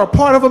body or a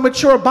part of a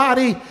mature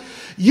body,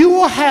 you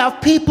will have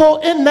people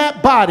in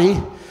that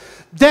body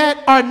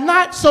that are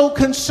not so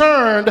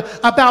concerned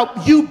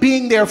about you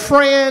being their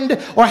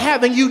friend or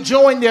having you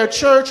join their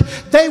church.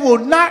 They will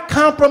not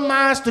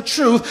compromise the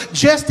truth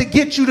just to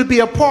get you to be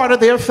a part of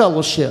their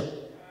fellowship.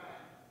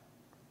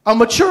 A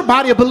mature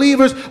body of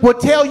believers will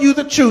tell you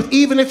the truth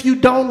even if you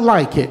don't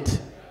like it,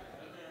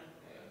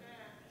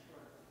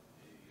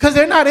 because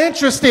they're not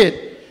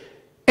interested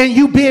in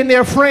you being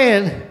their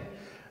friend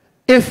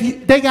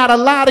if they got to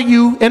lie to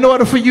you in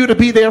order for you to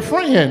be their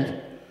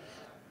friend.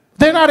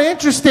 They're not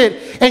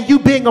interested in you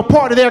being a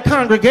part of their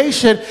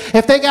congregation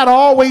if they got to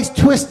always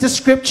twist the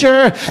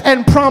scripture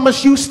and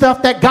promise you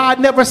stuff that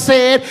God never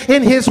said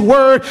in his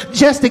word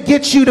just to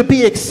get you to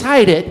be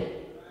excited.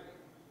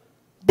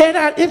 They're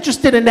not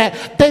interested in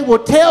that. They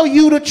will tell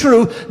you the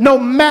truth no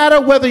matter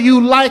whether you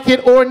like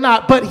it or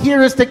not. But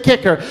here is the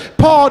kicker.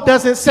 Paul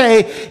doesn't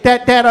say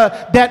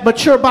that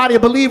mature body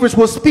of believers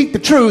will speak the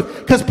truth,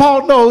 because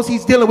Paul knows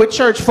he's dealing with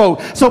church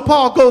folk. So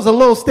Paul goes a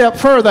little step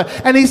further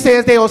and he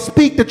says they will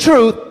speak the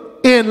truth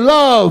in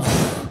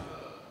love.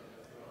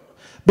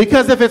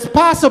 Because if it's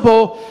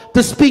possible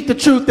to speak the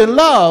truth in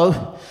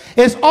love,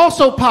 it's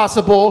also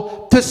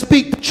possible to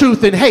speak the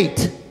truth in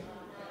hate,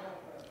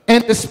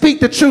 and to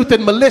speak the truth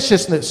in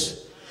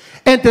maliciousness,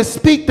 and to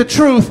speak the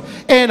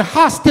truth in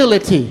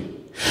hostility.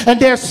 And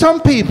there's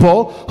some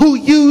people who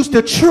use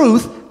the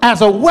truth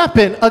as a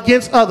weapon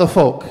against other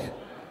folk.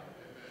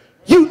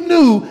 You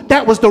knew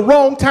that was the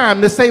wrong time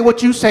to say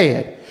what you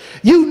said.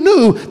 You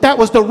knew that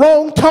was the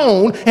wrong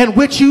tone in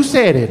which you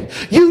said it.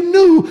 You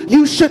knew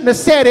you shouldn't have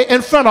said it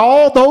in front of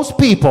all those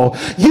people.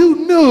 You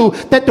knew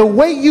that the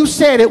way you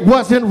said it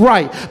wasn't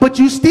right, but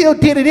you still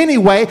did it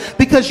anyway,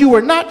 because you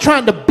were not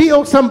trying to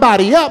build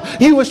somebody up.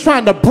 You was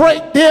trying to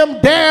break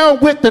them down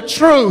with the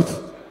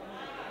truth.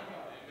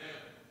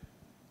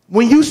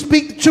 When you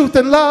speak the truth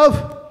in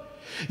love,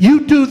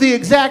 you do the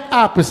exact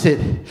opposite.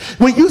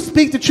 When you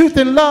speak the truth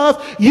in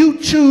love, you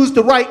choose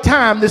the right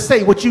time to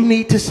say what you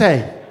need to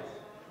say.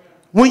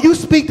 When you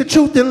speak the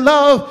truth in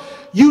love,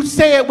 you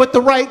say it with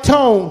the right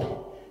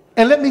tone.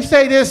 And let me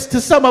say this to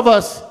some of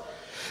us.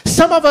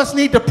 Some of us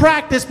need to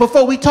practice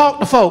before we talk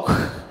to folk.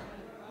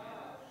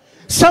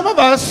 Some of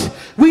us,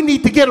 we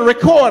need to get a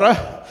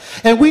recorder,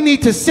 and we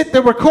need to sit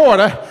the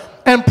recorder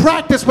and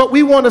practice what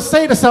we want to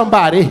say to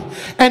somebody,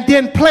 and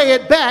then play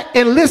it back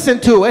and listen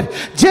to it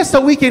just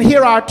so we can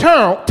hear our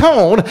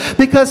tone,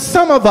 because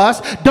some of us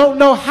don't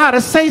know how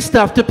to say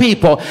stuff to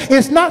people.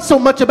 It's not so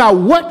much about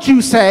what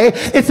you say,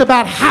 it's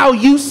about how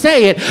you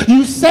say it.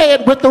 You say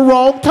it with the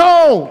wrong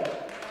tone.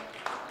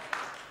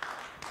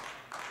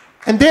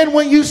 And then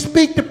when you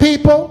speak to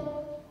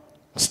people,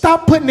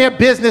 stop putting their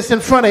business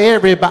in front of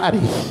everybody.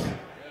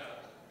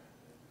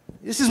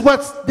 This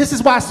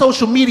is why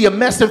social media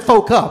messing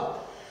folk up.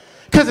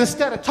 Because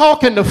instead of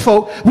talking to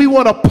folk, we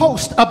want to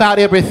post about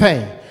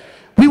everything.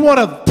 We want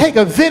to take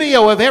a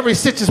video of every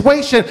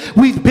situation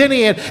we've been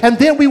in, and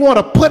then we want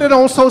to put it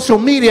on social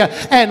media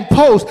and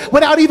post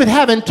without even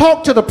having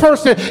talked to the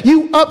person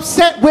you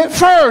upset with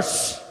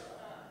first.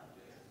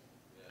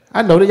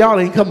 I know that y'all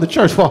ain't come to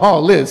church for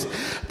all this.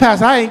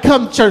 Pastor, I ain't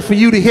come to church for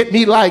you to hit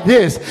me like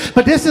this.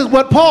 But this is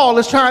what Paul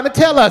is trying to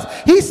tell us.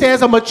 He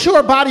says a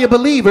mature body of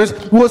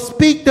believers will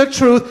speak the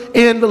truth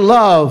in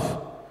love.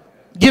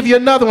 Give you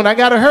another one. I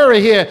got to hurry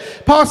here.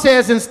 Paul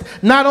says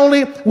not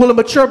only will a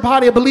mature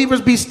body of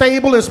believers be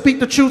stable and speak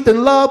the truth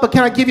in love, but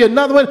can I give you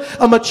another one?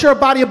 A mature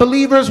body of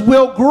believers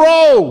will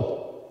grow.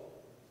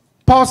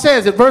 Paul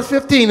says it, verse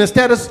 15,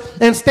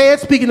 instead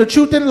speaking the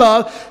truth in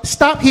love,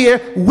 stop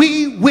here,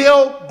 we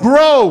will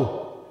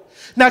grow.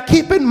 Now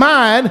keep in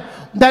mind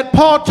that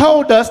Paul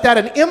told us that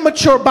an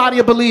immature body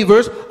of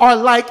believers are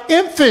like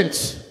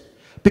infants,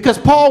 because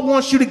Paul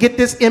wants you to get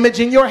this image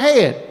in your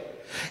head.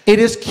 It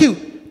is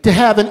cute to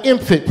have an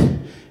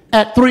infant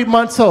at 3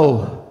 months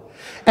old,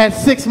 at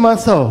 6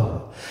 months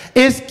old.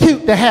 It's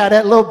cute to have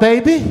that little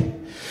baby,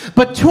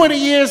 but 20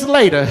 years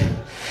later,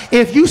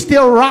 if you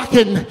still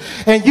rocking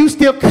and you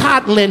still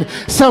coddling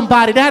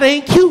somebody, that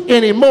ain't cute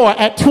anymore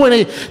at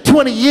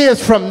 20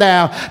 years from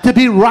now to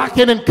be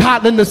rocking and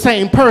coddling the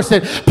same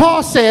person.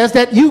 Paul says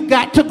that you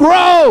got to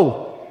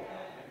grow.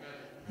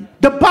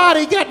 The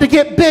body got to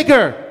get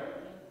bigger.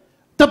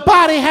 The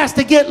body has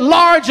to get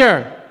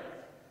larger.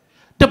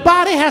 The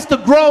body has to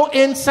grow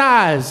in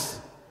size.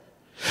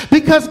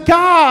 Because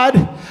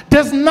God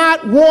does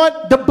not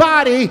want the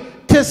body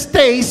to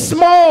stay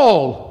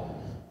small.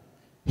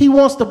 He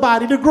wants the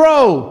body to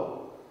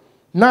grow.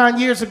 9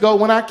 years ago,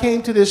 when I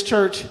came to this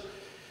church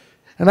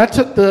and I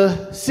took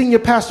the senior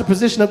pastor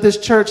position of this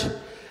church,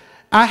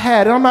 I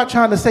had, and I'm not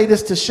trying to say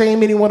this to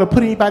shame anyone or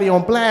put anybody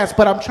on blast,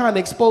 but I'm trying to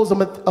expose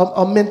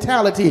a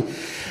mentality.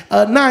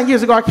 9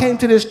 years ago, I came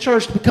to this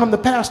church to become the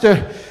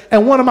pastor,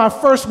 and one of my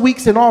first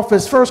weeks in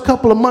office, first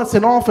couple of months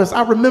in office,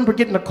 I remember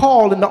getting a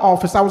call in the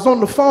office. I was on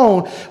the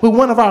phone with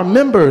one of our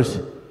members.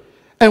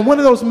 And one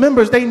of those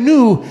members, they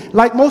knew,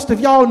 like most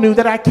of y'all knew,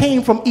 that I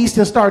came from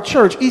Eastern Star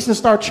Church. Eastern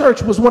Star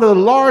Church was one of the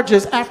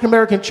largest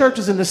African-American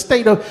churches in the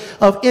state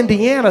of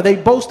Indiana. They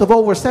boast of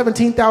over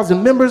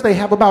 17,000 members. They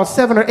have about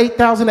 7,000 or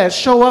 8,000 that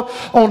show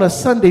up on a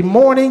Sunday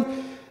morning.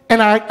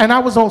 And I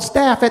was on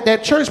staff at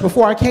that church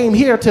before I came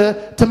here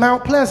to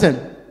Mount Pleasant.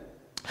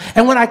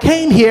 And when I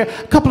came here,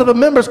 a couple of the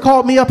members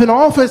called me up in the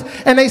office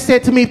and they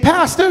said to me,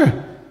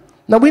 Pastor,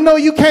 now we know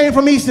you came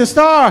from Eastern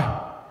Star.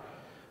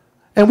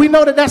 And we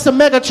know that that's a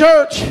mega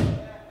church,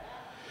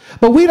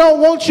 but we don't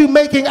want you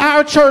making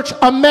our church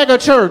a mega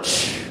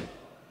church.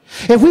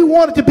 If we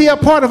wanted to be a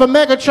part of a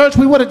mega church,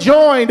 we would have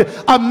joined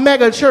a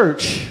mega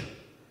church.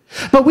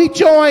 But we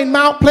joined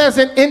Mount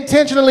Pleasant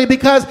intentionally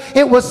because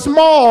it was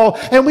small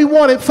and we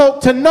wanted folk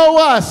to know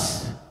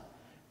us.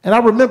 And I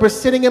remember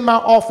sitting in my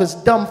office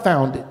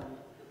dumbfounded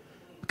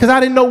because I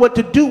didn't know what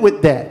to do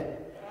with that.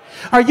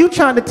 Are you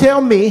trying to tell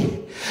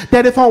me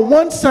that if on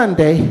one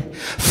Sunday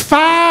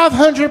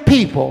 500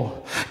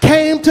 people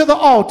came to the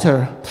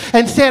altar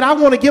and said, I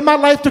want to give my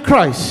life to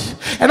Christ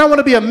and I want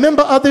to be a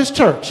member of this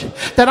church,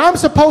 that I'm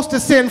supposed to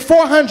send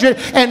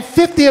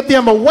 450 of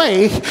them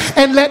away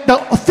and let the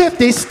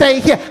 50 stay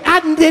here?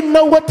 I didn't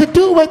know what to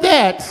do with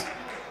that.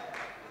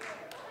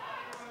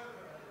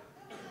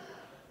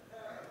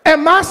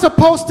 Am I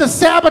supposed to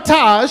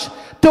sabotage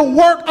the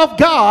work of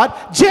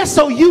God just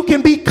so you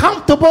can be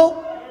comfortable?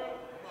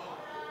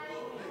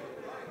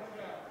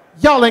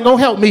 Y'all ain't gonna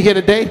help me here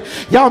today.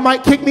 Y'all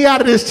might kick me out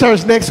of this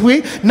church next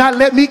week, not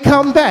let me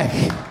come back.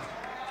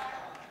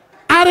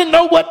 I didn't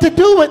know what to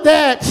do with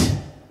that.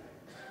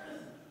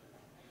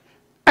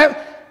 I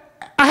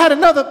had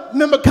another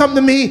member come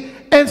to me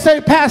and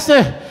say,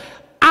 Pastor,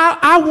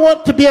 I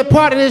want to be a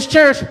part of this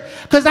church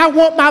because I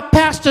want my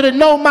pastor to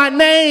know my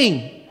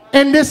name.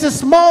 And this is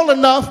small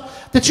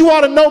enough that you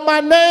ought to know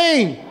my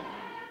name.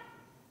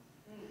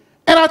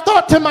 And I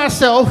thought to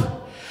myself,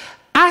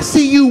 I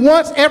see you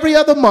once every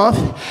other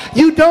month.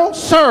 You don't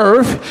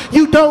serve.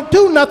 You don't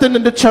do nothing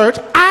in the church.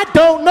 I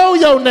don't know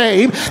your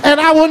name, and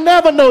I will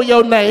never know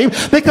your name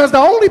because the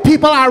only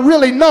people I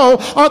really know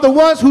are the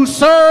ones who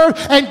serve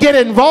and get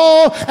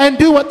involved and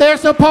do what they're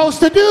supposed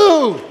to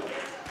do.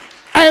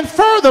 And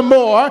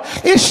furthermore,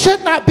 it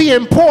should not be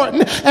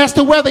important as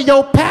to whether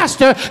your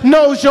pastor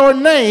knows your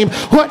name.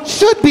 What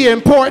should be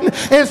important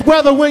is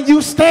whether when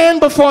you stand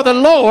before the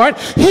Lord,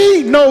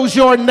 he knows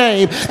your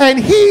name and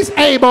he's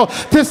able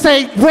to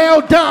say,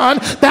 well done,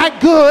 that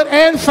good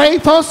and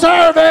faithful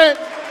servant.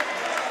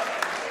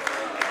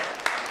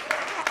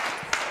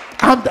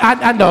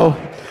 I know.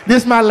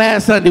 This is my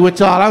last Sunday with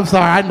y'all. I'm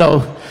sorry. I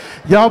know.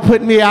 Y'all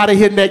putting me out of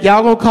here next.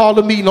 Y'all gonna call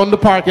the meeting on the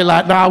parking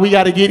lot. Nah, we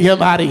got to get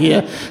him out of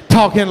here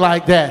talking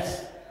like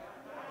that.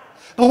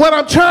 But what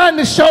I'm trying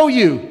to show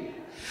you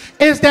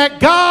is that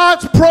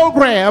God's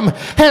program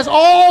has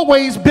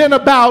always been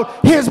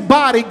about his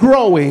body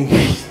growing.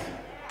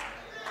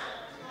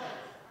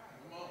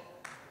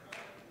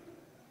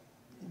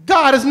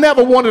 God has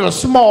never wanted a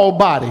small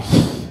body.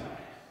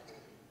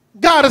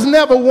 God has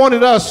never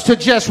wanted us to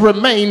just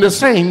remain the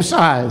same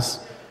size.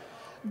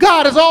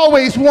 God has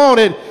always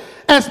wanted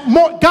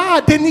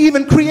God didn't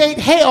even create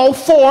hell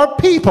for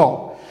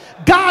people.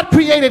 God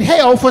created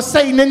hell for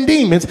Satan and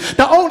demons.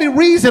 The only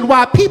reason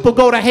why people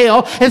go to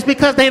hell is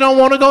because they don't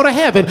want to go to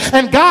heaven.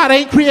 And God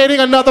ain't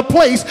creating another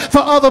place for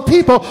other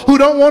people who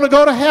don't want to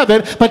go to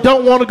heaven but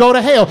don't want to go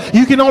to hell.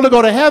 You can only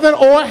go to heaven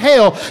or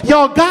hell.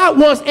 Y'all, God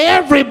wants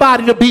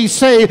everybody to be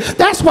saved.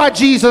 That's why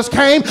Jesus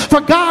came.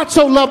 For God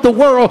so loved the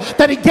world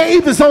that he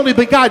gave his only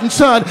begotten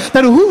son,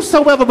 that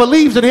whosoever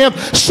believes in him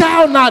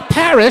shall not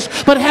perish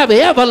but have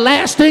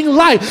everlasting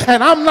life.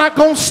 And I'm not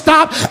going to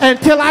stop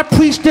until I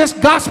preach this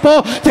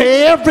gospel to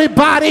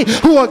everybody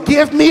who will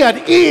give me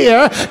an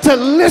ear to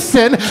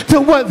listen to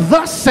what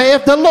thus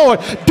saith the Lord.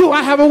 Do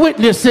I have a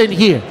witness in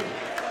here?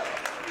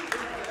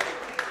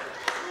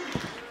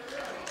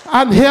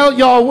 I've held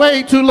y'all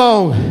way too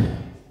long,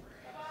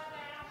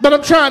 but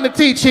I'm trying to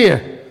teach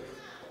here.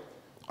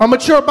 A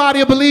mature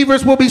body of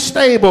believers will be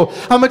stable.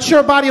 A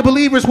mature body of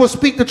believers will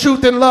speak the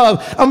truth in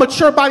love. A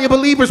mature body of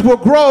believers will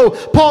grow.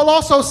 Paul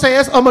also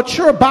says a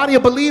mature body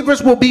of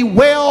believers will be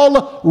well-rounded.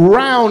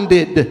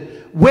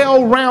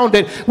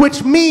 Well-rounded,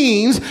 which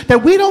means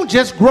that we don't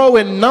just grow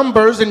in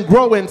numbers and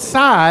grow in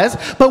size,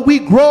 but we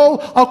grow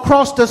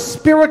across the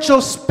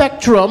spiritual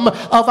spectrum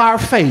of our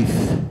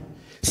faith.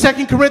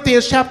 2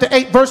 Corinthians chapter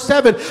 8 verse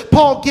 7,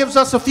 Paul gives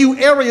us a few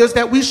areas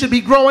that we should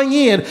be growing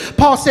in.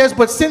 Paul says,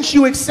 but since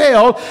you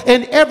excel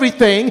in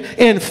everything,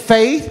 in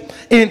faith,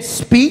 in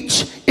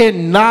speech,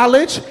 in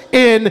knowledge,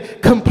 in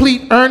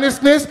complete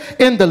earnestness,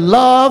 in the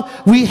love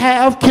we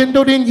have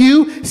kindled in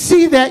you,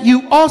 see that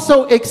you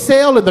also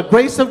excel in the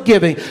grace of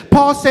giving.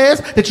 Paul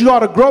says that you ought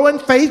to grow in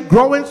faith,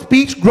 grow in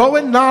speech, grow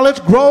in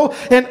knowledge, grow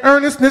in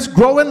earnestness,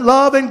 grow in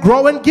love, and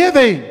grow in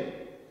giving.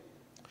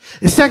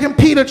 In 2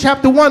 Peter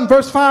chapter 1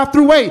 verse 5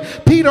 through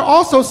 8, Peter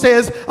also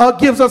says,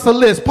 gives us a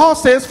list. Paul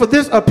says,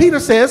 Peter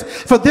says,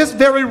 for this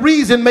very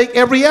reason make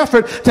every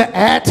effort to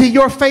add to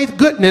your faith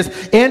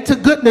goodness, and to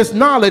goodness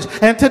knowledge,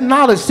 and to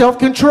knowledge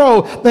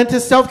self-control, and to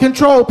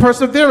self-control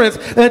perseverance,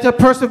 and to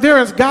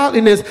perseverance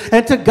godliness,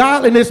 and to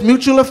godliness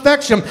mutual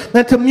affection,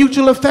 and to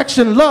mutual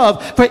affection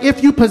love. For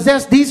if you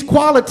possess these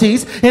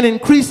qualities in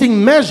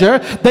increasing measure,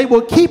 they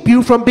will keep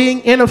you from being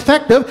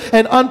ineffective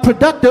and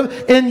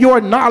unproductive in your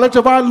knowledge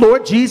of our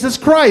Lord Jesus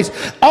Christ.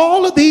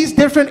 All of these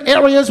different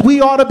areas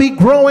we ought to be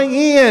growing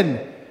in.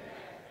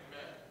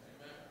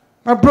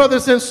 My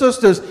brothers and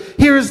sisters,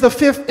 here is the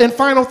fifth and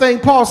final thing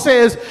Paul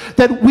says,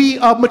 that we,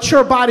 a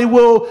mature body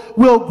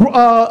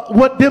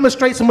what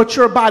demonstrates a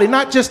mature body,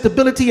 not just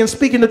stability and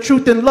speaking the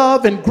truth in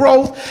love and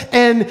growth,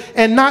 and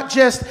not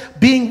just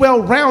being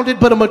well-rounded,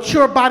 but a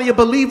mature body of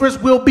believers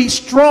will be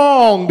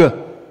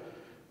strong.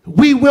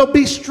 We will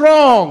be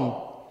strong.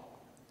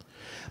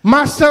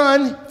 My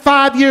son,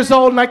 5 years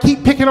old, and I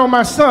keep picking on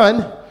my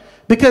son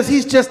because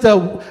he's just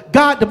the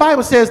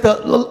Bible says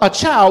that a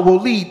child will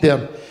lead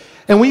them.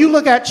 And when you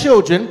look at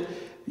children,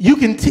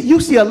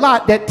 you see a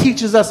lot that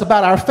teaches us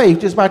about our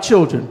faith just by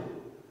children.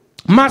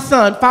 My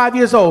son, 5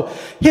 years old,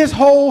 his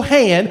whole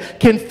hand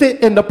can fit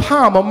in the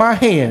palm of my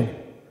hand.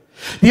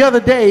 The other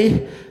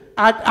day,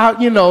 I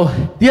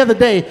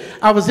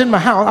was in my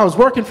house, I was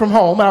working from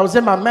home, and I was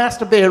in my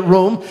master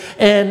bedroom,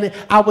 and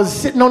I was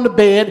sitting on the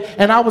bed,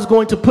 and I was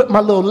going to put my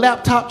little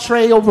laptop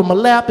tray over my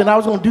lap, and I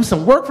was going to do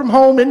some work from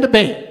home in the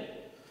bed.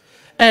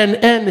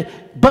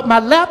 But my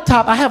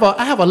laptop, I have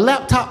a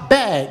laptop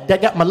bag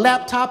that got my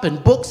laptop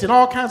and books and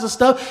all kinds of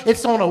stuff.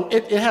 It's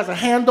it has a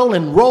handle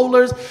and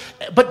rollers,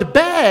 but the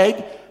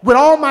bag with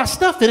all my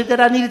stuff in it that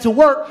I needed to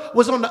work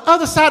was on the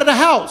other side of the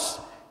house.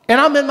 And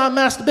I'm in my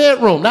master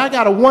bedroom. Now I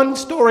got a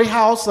one-story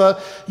house,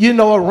 a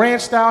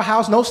ranch-style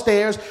house, no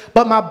stairs.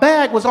 But my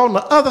bag was on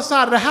the other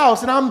side of the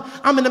house, and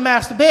I'm in the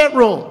master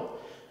bedroom.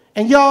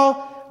 And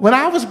y'all, when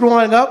I was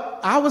growing up,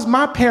 I was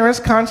my parents'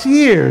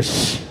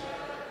 concierge.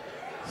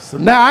 So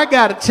now I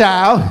got a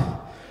child.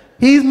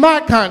 He's my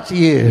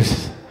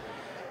concierge.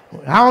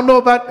 I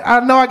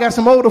know I got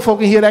some older folk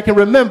in here that can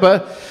remember,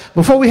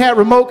 before we had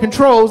remote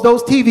controls,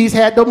 those TVs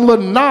had them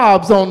little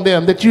knobs on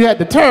them that you had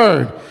to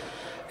turn.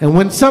 And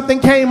when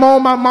something came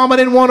on my mama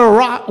didn't want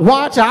to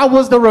watch, I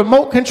was the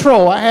remote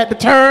control. I had to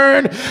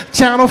turn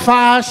channel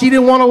 5. She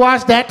didn't want to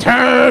watch that.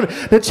 Turn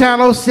the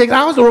channel 6.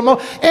 I was the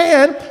remote.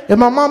 And if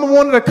my mama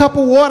wanted a cup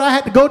of water, I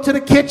had to go to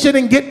the kitchen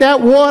and get that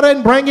water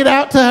and bring it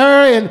out to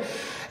her.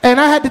 And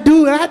I had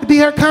to be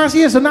her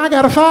concierge. So now I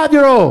got a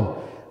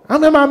 5-year-old.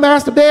 I'm in my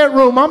master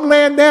bedroom. I'm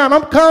laying down.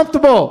 I'm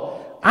comfortable.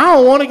 I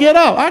don't want to get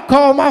up. I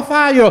call my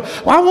 5-year-old.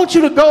 Well, I want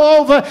you to go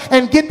over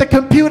and get the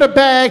computer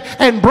bag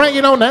and bring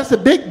it on. That's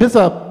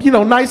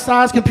a nice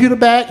size computer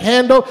bag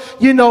handle,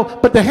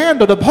 but the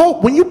handle,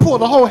 when you pull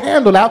the whole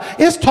handle out,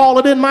 it's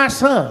taller than my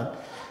son.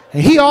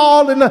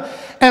 And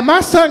and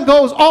my son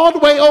goes all the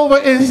way over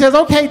and he says,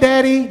 okay,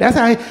 Daddy. That's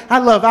how I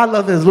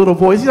love his little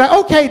voice. He's like,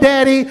 okay,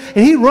 Daddy.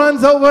 And he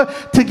runs over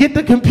to get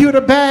the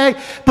computer bag.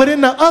 But in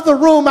the other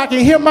room, I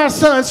can hear my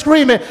son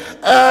screaming,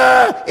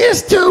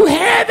 it's too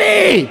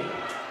heavy.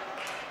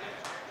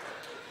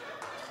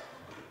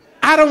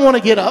 I don't want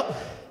to get up.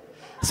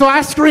 So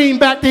I scream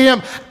back to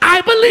him,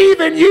 I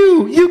believe in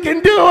you. You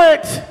can do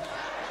it.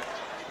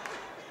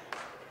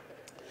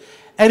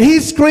 And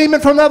he's screaming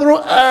from the other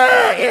room,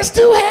 it's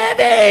too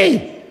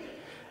heavy.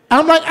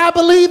 I'm like, I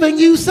believe in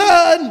you,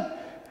 son.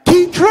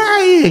 Keep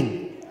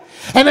trying.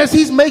 And as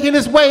he's making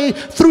his way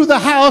through the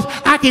house,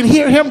 I can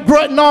hear him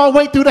grunting all the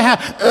way through the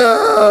house.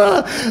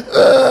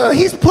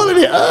 He's pulling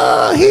it.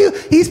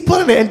 He's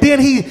pulling it. And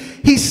then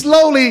he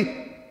slowly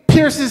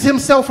pierces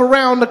himself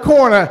around the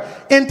corner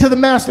into the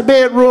master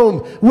bedroom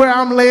where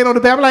I'm laying on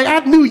the bed. I'm like, I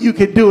knew you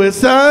could do it,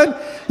 son.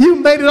 You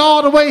made it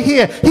all the way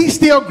here. He's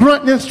still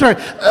grunting and straight.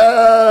 It's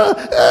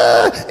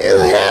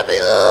heavy.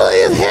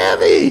 It's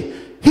heavy.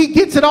 he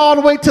gets it all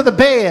the way to the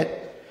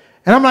bed.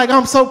 And I'm like,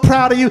 I'm so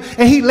proud of you.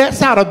 And he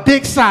lets out a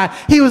big sigh.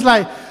 He was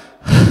like,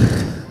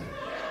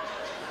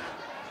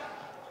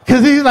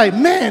 because he's like,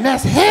 man,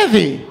 that's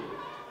heavy.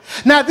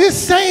 Now, this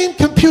same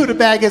computer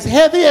bag, as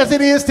heavy as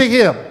it is to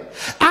him,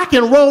 I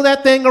can roll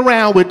that thing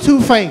around with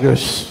 2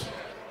 fingers.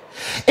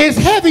 It's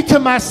heavy to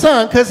my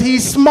son because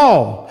he's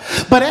small.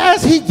 But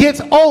as he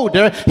gets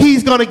older,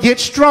 he's going to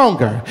get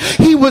stronger.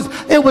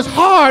 It was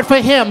hard for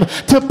him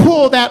to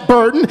pull that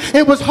burden.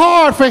 It was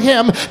hard for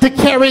him to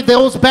carry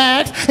those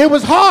bags. It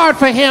was hard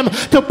for him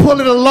to pull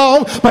it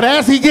along. But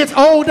as he gets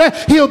older,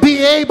 he'll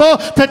be able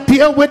to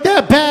deal with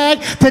that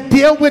bag, to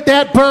deal with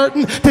that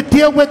burden, to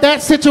deal with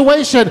that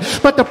situation.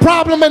 But the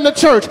problem in the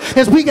church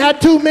is we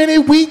got too many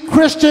weak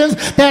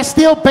Christians that's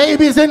still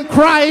babies in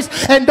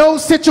Christ. And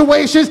those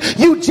situations,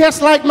 you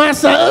just like my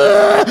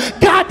son,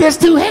 God, that's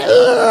too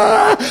heavy.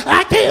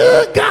 I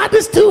can't, God,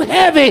 this too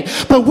heavy.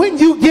 But when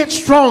you get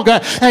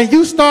stronger and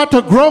you start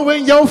to grow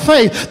in your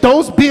faith,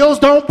 those bills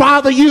don't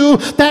bother you,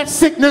 that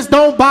sickness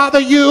don't bother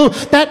you,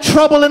 that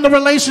trouble in the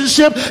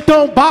relationship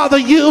don't bother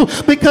you,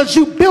 because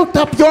you built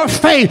up your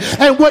faith.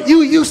 And what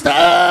you used to,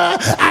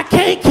 I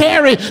can't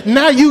carry,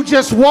 now you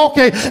just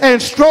walking and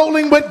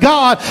strolling with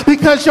God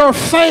because your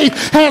faith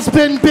has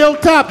been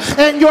built up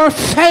and your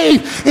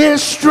faith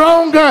is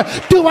stronger.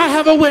 Do I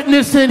have a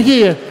witness in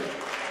here?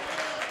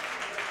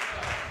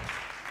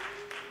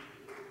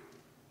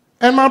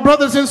 And my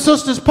brothers and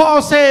sisters,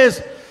 Paul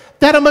says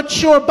that a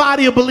mature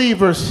body of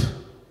believers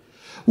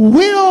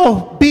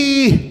will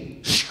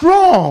be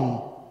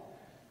strong.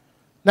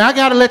 Now, I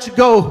got to let you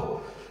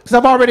go because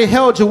I've already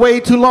held you way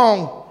too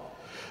long.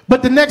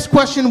 But the next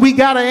question we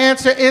got to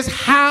answer is,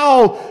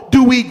 how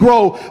do we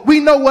grow? We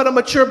know what a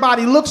mature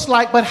body looks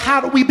like, but how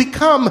do we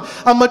become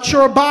a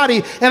mature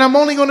body? And I'm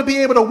only going to be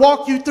able to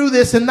walk you through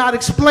this and not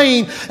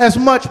explain as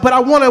much, but I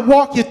want to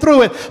walk you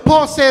through it.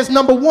 Paul says,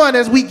 number one,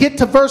 as we get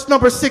to verse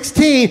number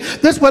 16,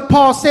 this is what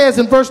Paul says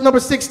in verse number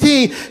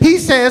 16. He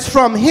says,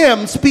 from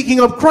him,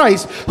 speaking of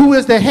Christ, who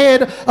is the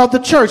head of the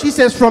church, he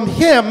says, from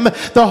him,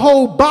 the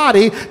whole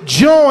body,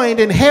 joined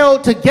and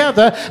held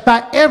together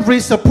by every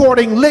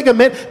supporting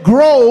ligament,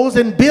 grows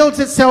and builds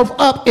itself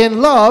up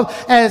in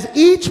love as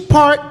each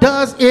part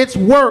does its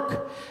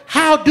work.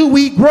 How do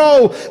we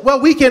grow?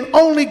 Well, we can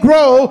only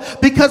grow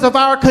because of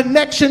our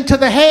connection to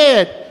the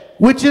head,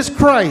 which is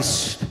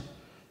Christ.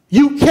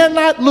 You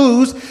cannot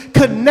lose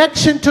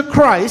connection to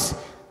Christ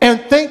and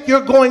think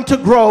you're going to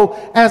grow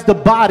as the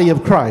body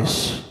of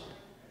Christ.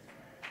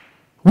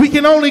 We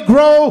can only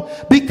grow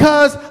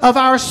because of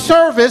our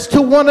service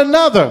to one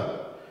another.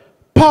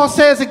 Paul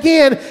says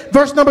again,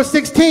 verse number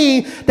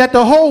 16, that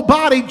the whole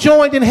body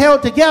joined and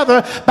held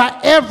together by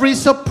every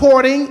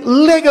supporting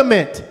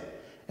ligament.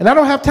 And I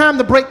don't have time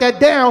to break that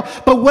down,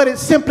 but what it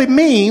simply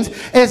means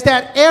is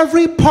that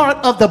every part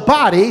of the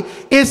body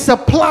is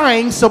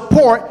supplying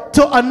support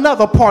to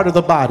another part of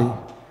the body.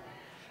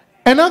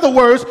 In other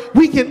words,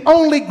 we can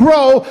only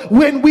grow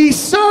when we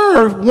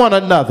serve one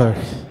another.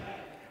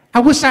 I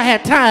wish I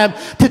had time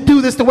to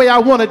do this the way I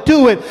want to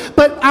do it,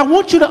 but I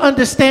want you to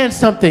understand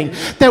something,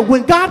 that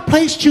when God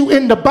placed you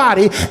in the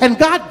body and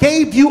God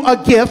gave you a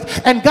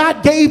gift and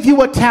God gave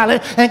you a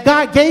talent and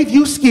God gave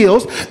you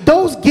skills,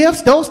 those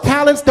gifts, those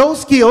talents,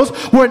 those skills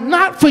were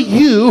not for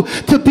you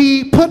to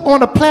be put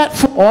on a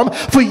platform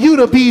for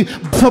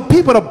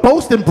people to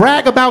boast and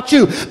brag about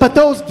you, but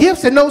those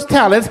gifts and those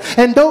talents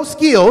and those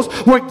skills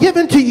were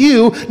given to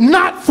you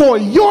not for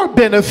your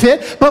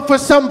benefit, but for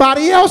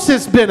somebody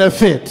else's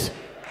benefit.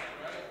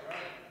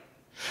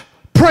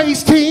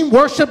 Praise team,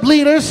 worship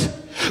leaders,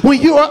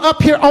 when you are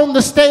up here on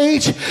the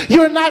stage,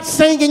 you're not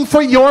singing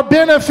for your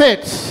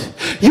benefit.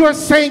 You're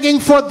singing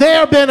for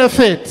their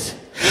benefit.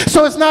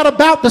 So it's not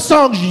about the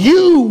songs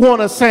you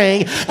want to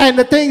sing and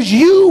the things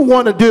you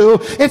want to do.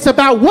 It's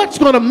about what's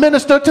going to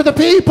minister to the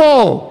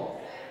people.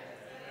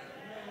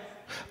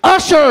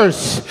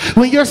 Ushers,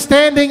 when you're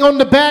standing on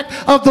the back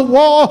of the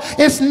wall,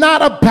 it's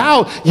not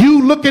about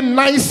you looking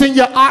nice in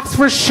your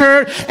Oxford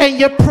shirt and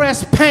your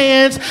pressed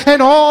pants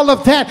and all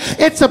of that.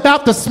 It's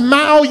about the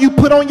smile you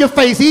put on your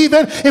face.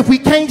 Even if we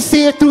can't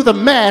see it through the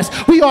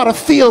mask, we ought to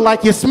feel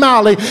like you're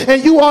smiling.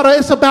 And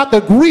it's about the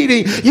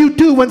greeting you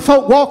do when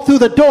folk walk through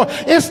the door.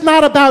 It's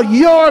not about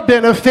your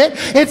benefit.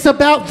 It's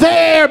about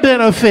their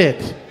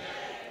benefit.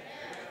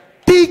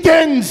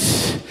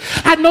 Deacons,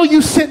 I know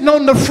you sitting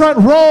on the front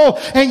row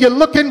and you're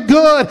looking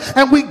good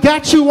and we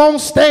got you on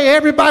stage.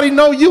 Everybody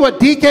know you a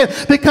deacon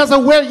because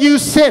of where you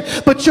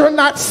sit, but you're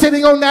not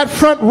sitting on that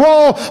front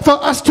row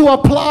for us to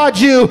applaud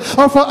you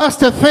or for us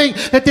to think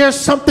that there's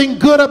something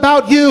good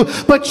about you,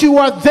 but you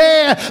are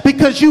there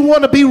because you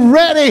want to be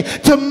ready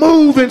to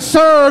move and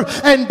serve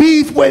and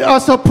be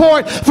a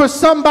support for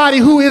somebody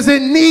who is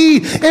in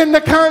need in the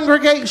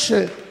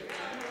congregation.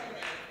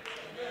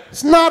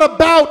 It's not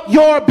about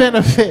your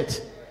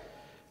benefit.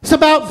 It's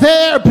about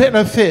their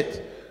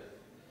benefit.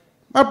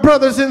 My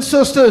brothers and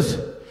sisters,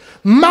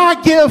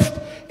 my gift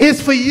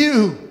is for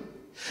you.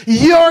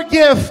 Your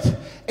gift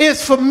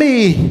is for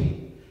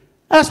me.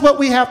 That's what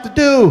we have to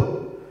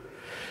do.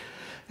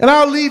 And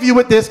I'll leave you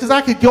with this because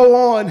I could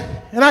go on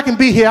And I can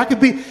be here. I could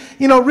be,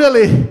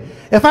 really,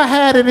 if I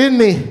had it in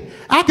me,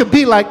 I could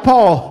be like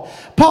Paul.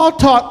 Paul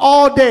taught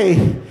all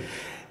day.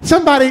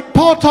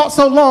 Paul taught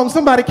so long,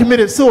 somebody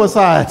committed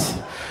suicide.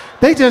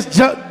 They just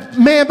jumped,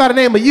 man by the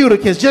name of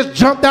Eutychus just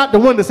jumped out the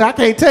window and said, I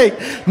can't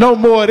take no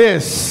more of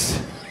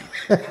this.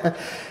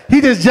 He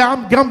just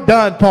jumped, I'm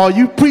done, Paul.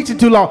 You preaching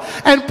too long.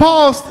 And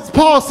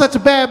Paul's such a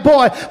bad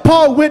boy.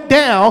 Paul went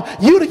down.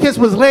 Eutychus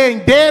was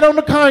laying dead on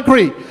the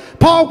concrete.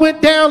 Paul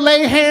went down,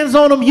 laid hands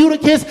on him.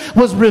 Eutychus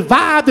was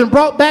revived and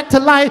brought back to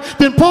life.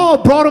 Then Paul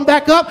brought him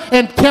back up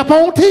and kept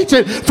on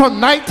teaching from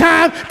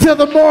nighttime till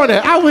the morning.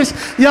 I wish,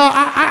 y'all,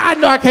 I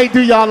know I can't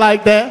do y'all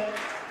like that.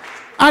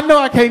 I know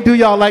I can't do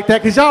y'all like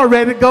that because y'all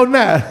ready to go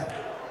now.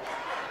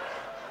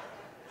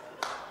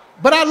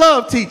 But I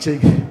love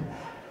teaching.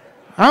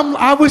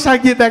 I wish I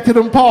could get back to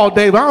them Paul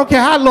days, but I don't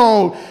care how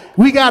long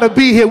we got to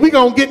be here. We're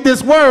going to get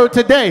this word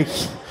today.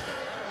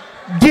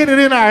 Get it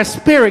in our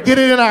spirit. Get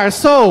it in our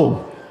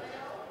soul.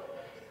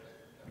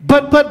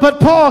 But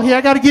Paul here,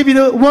 I got to give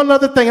you one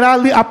other thing, and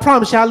I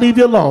promise you I'll leave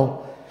you alone.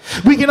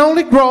 We can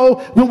only grow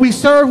when we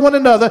serve one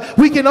another.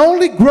 We can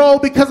only grow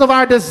because of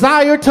our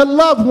desire to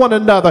love one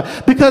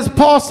another. Because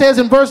Paul says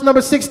in verse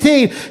number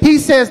 16, he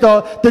says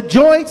the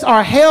joints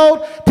are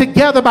held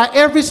together by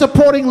every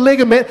supporting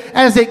ligament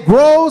as it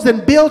grows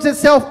and builds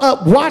itself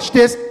up. Watch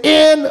this,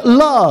 in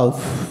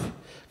love.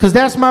 Because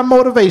that's my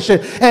motivation.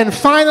 And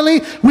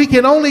finally, we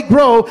can only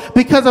grow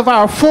because of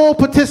our full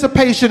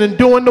participation in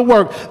doing the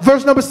work.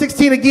 Verse number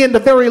 16 again, the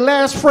very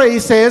last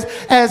phrase says,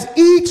 as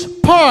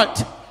each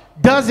part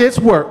does its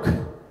work.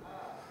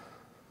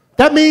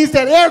 That means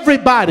that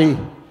everybody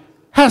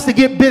has to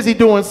get busy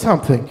doing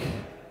something.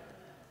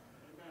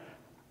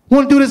 I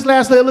want to do this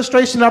last little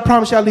illustration, and I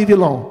promise you I'll leave you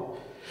alone.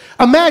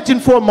 Imagine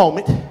for a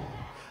moment,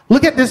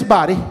 look at this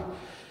body. I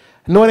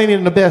know it ain't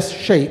in the best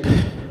shape.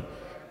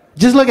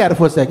 Just look at it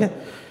for a second.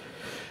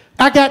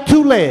 I got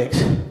two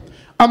legs.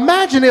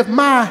 Imagine if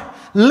my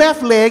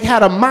left leg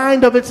had a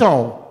mind of its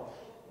own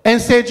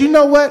and said, you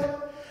know what?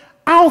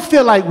 I don't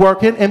feel like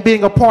working and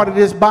being a part of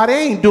this body. I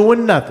ain't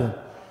doing nothing.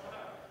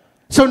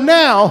 So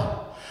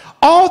now,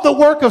 all the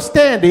work of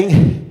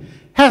standing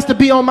has to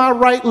be on my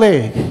right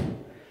leg.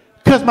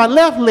 Because my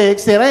left leg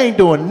said, I ain't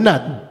doing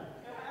nothing.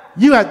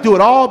 You have to do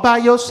it all by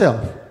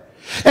yourself.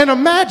 And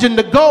imagine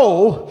the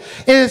goal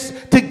is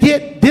to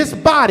get this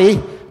body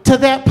to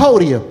that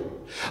podium.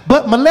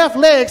 But my left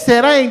leg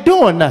said, I ain't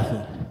doing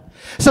nothing.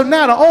 So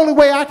now the only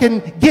way I can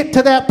get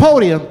to that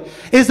podium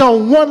is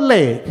on one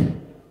leg.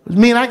 I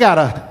mean, I got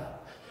to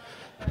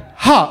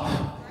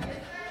hop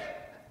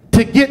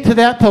to get to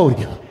that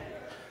podium.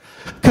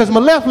 Because my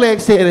left leg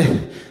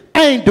said,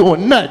 I ain't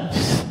doing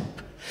nothing.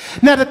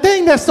 Now, the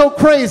thing that's so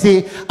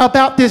crazy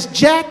about this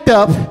jacked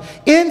up,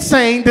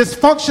 insane,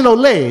 dysfunctional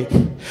leg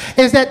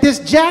is that this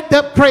jacked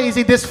up,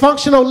 crazy,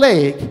 dysfunctional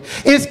leg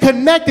is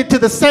connected to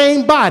the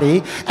same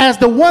body as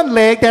the one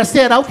leg that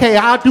said, okay,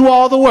 I'll do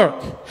all the work.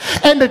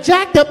 And the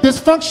jacked up,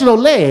 dysfunctional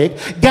leg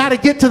got to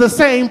get to the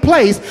same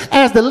place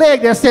as the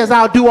leg that says,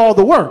 I'll do all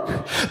the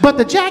work. But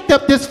the jacked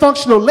up,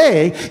 dysfunctional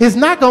leg is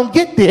not going to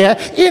get there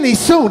any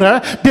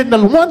sooner than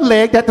the one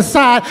leg that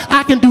decides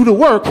I can do the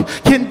work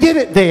can get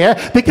it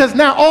there, because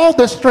now all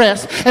the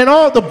stress and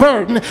all the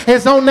burden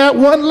is on that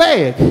one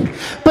leg.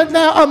 But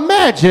now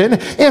imagine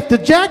if the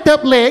jacked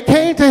up leg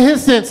came to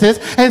his senses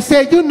and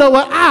said, you know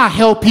what, I'll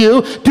help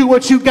you do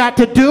what you got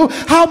to do.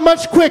 How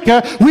much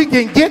quicker we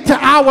can get to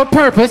our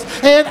purpose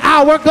and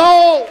our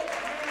goal.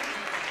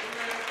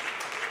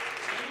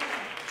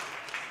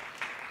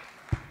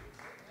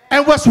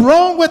 And what's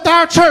wrong with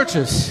our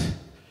churches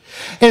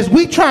is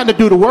we trying to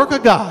do the work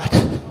of God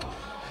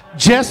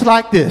just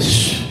like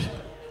this.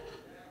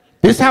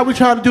 This is how we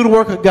try to do the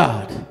work of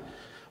God.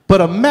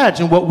 But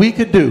imagine what we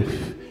could do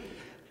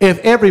if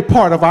every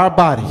part of our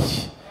body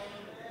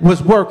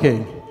was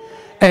working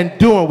and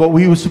doing what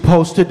we were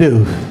supposed to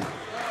do.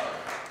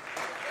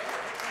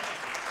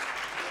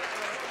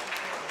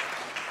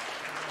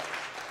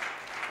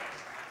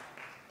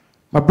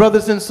 My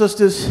brothers and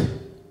sisters,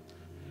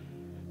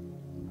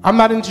 I'm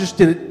not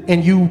interested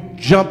in you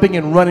jumping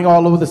and running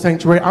all over the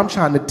sanctuary. I'm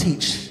trying to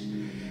teach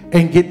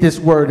and get this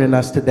word in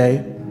us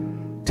today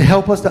to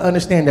help us to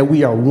understand that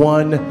we are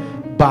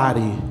one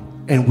body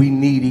and we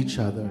need each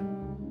other.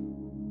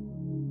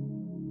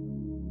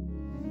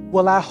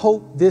 Well, I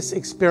hope this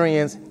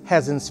experience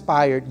has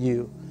inspired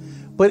you.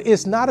 But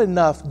it's not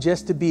enough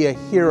just to be a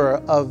hearer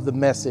of the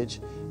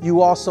message.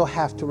 You also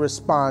have to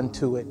respond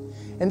to it.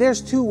 And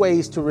there's two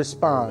ways to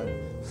respond.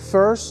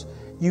 First,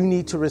 you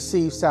need to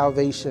receive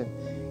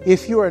salvation.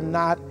 If you are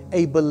not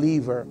a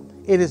believer,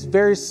 it is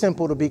very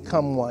simple to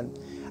become one.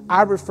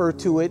 I refer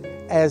to it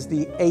as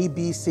the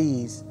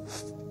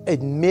ABCs.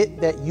 Admit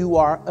that you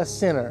are a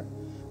sinner.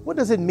 What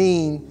does it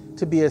mean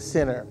to be a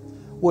sinner?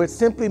 Well, it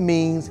simply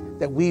means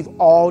that we've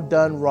all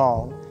done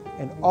wrong,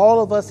 and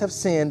all of us have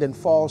sinned and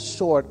fall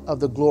short of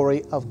the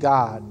glory of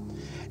God.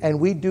 And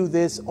we do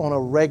this on a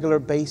regular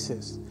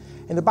basis.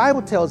 And the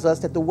Bible tells us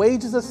that the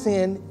wages of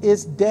sin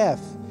is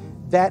death.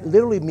 That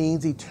literally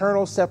means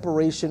eternal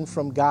separation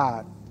from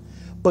God.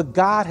 But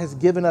God has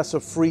given us a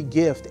free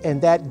gift,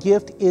 and that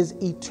gift is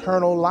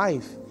eternal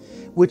life,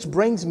 which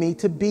brings me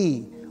to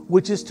B,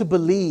 which is to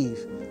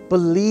believe.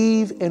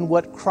 Believe in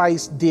what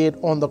Christ did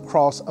on the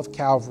cross of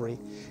Calvary.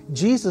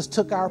 Jesus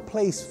took our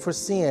place for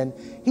sin.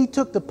 He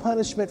took the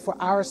punishment for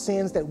our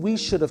sins that we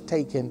should have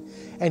taken,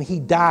 and he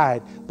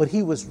died, but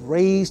he was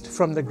raised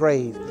from the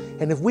grave.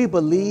 And if we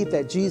believe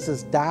that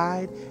Jesus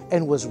died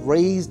and was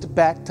raised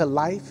back to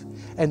life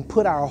and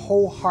put our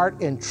whole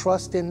heart and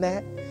trust in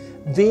that,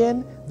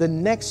 then the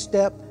next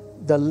step,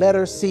 the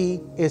letter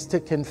C, is to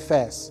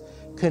confess.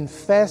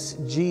 Confess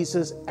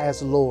Jesus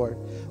as Lord,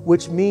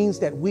 which means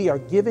that we are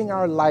giving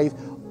our life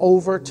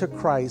over to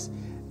Christ,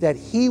 that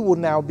he will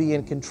now be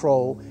in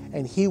control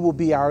and he will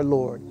be our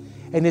Lord.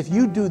 And if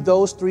you do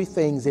those three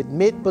things,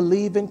 admit,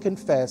 believe, and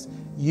confess,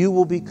 you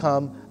will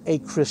become a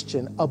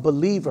Christian, a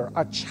believer,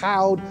 a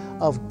child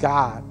of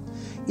God.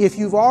 If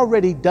you've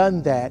already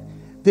done that,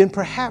 then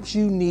perhaps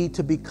you need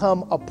to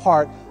become a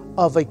part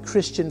of a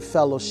Christian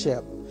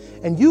fellowship.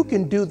 And you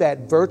can do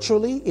that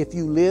virtually if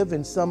you live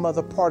in some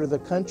other part of the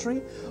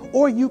country,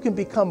 or you can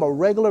become a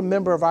regular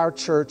member of our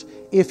church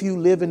if you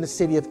live in the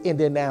city of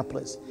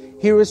Indianapolis.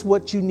 Here is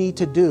what you need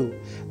to do.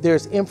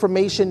 There's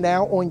information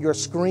now on your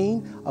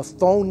screen, a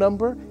phone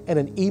number and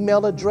an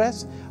email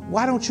address.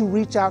 Why don't you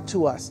reach out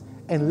to us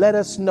and let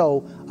us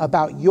know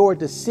about your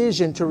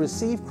decision to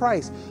receive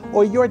Christ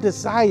or your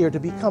desire to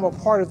become a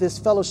part of this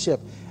fellowship,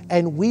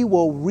 and we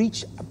will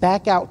reach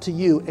back out to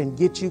you and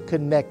get you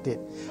connected.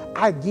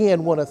 I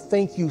again want to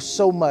thank you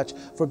so much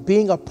for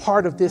being a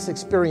part of this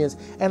experience,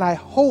 and I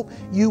hope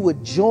you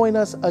would join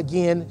us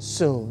again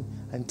soon.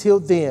 Until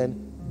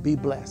then, be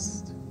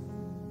blessed.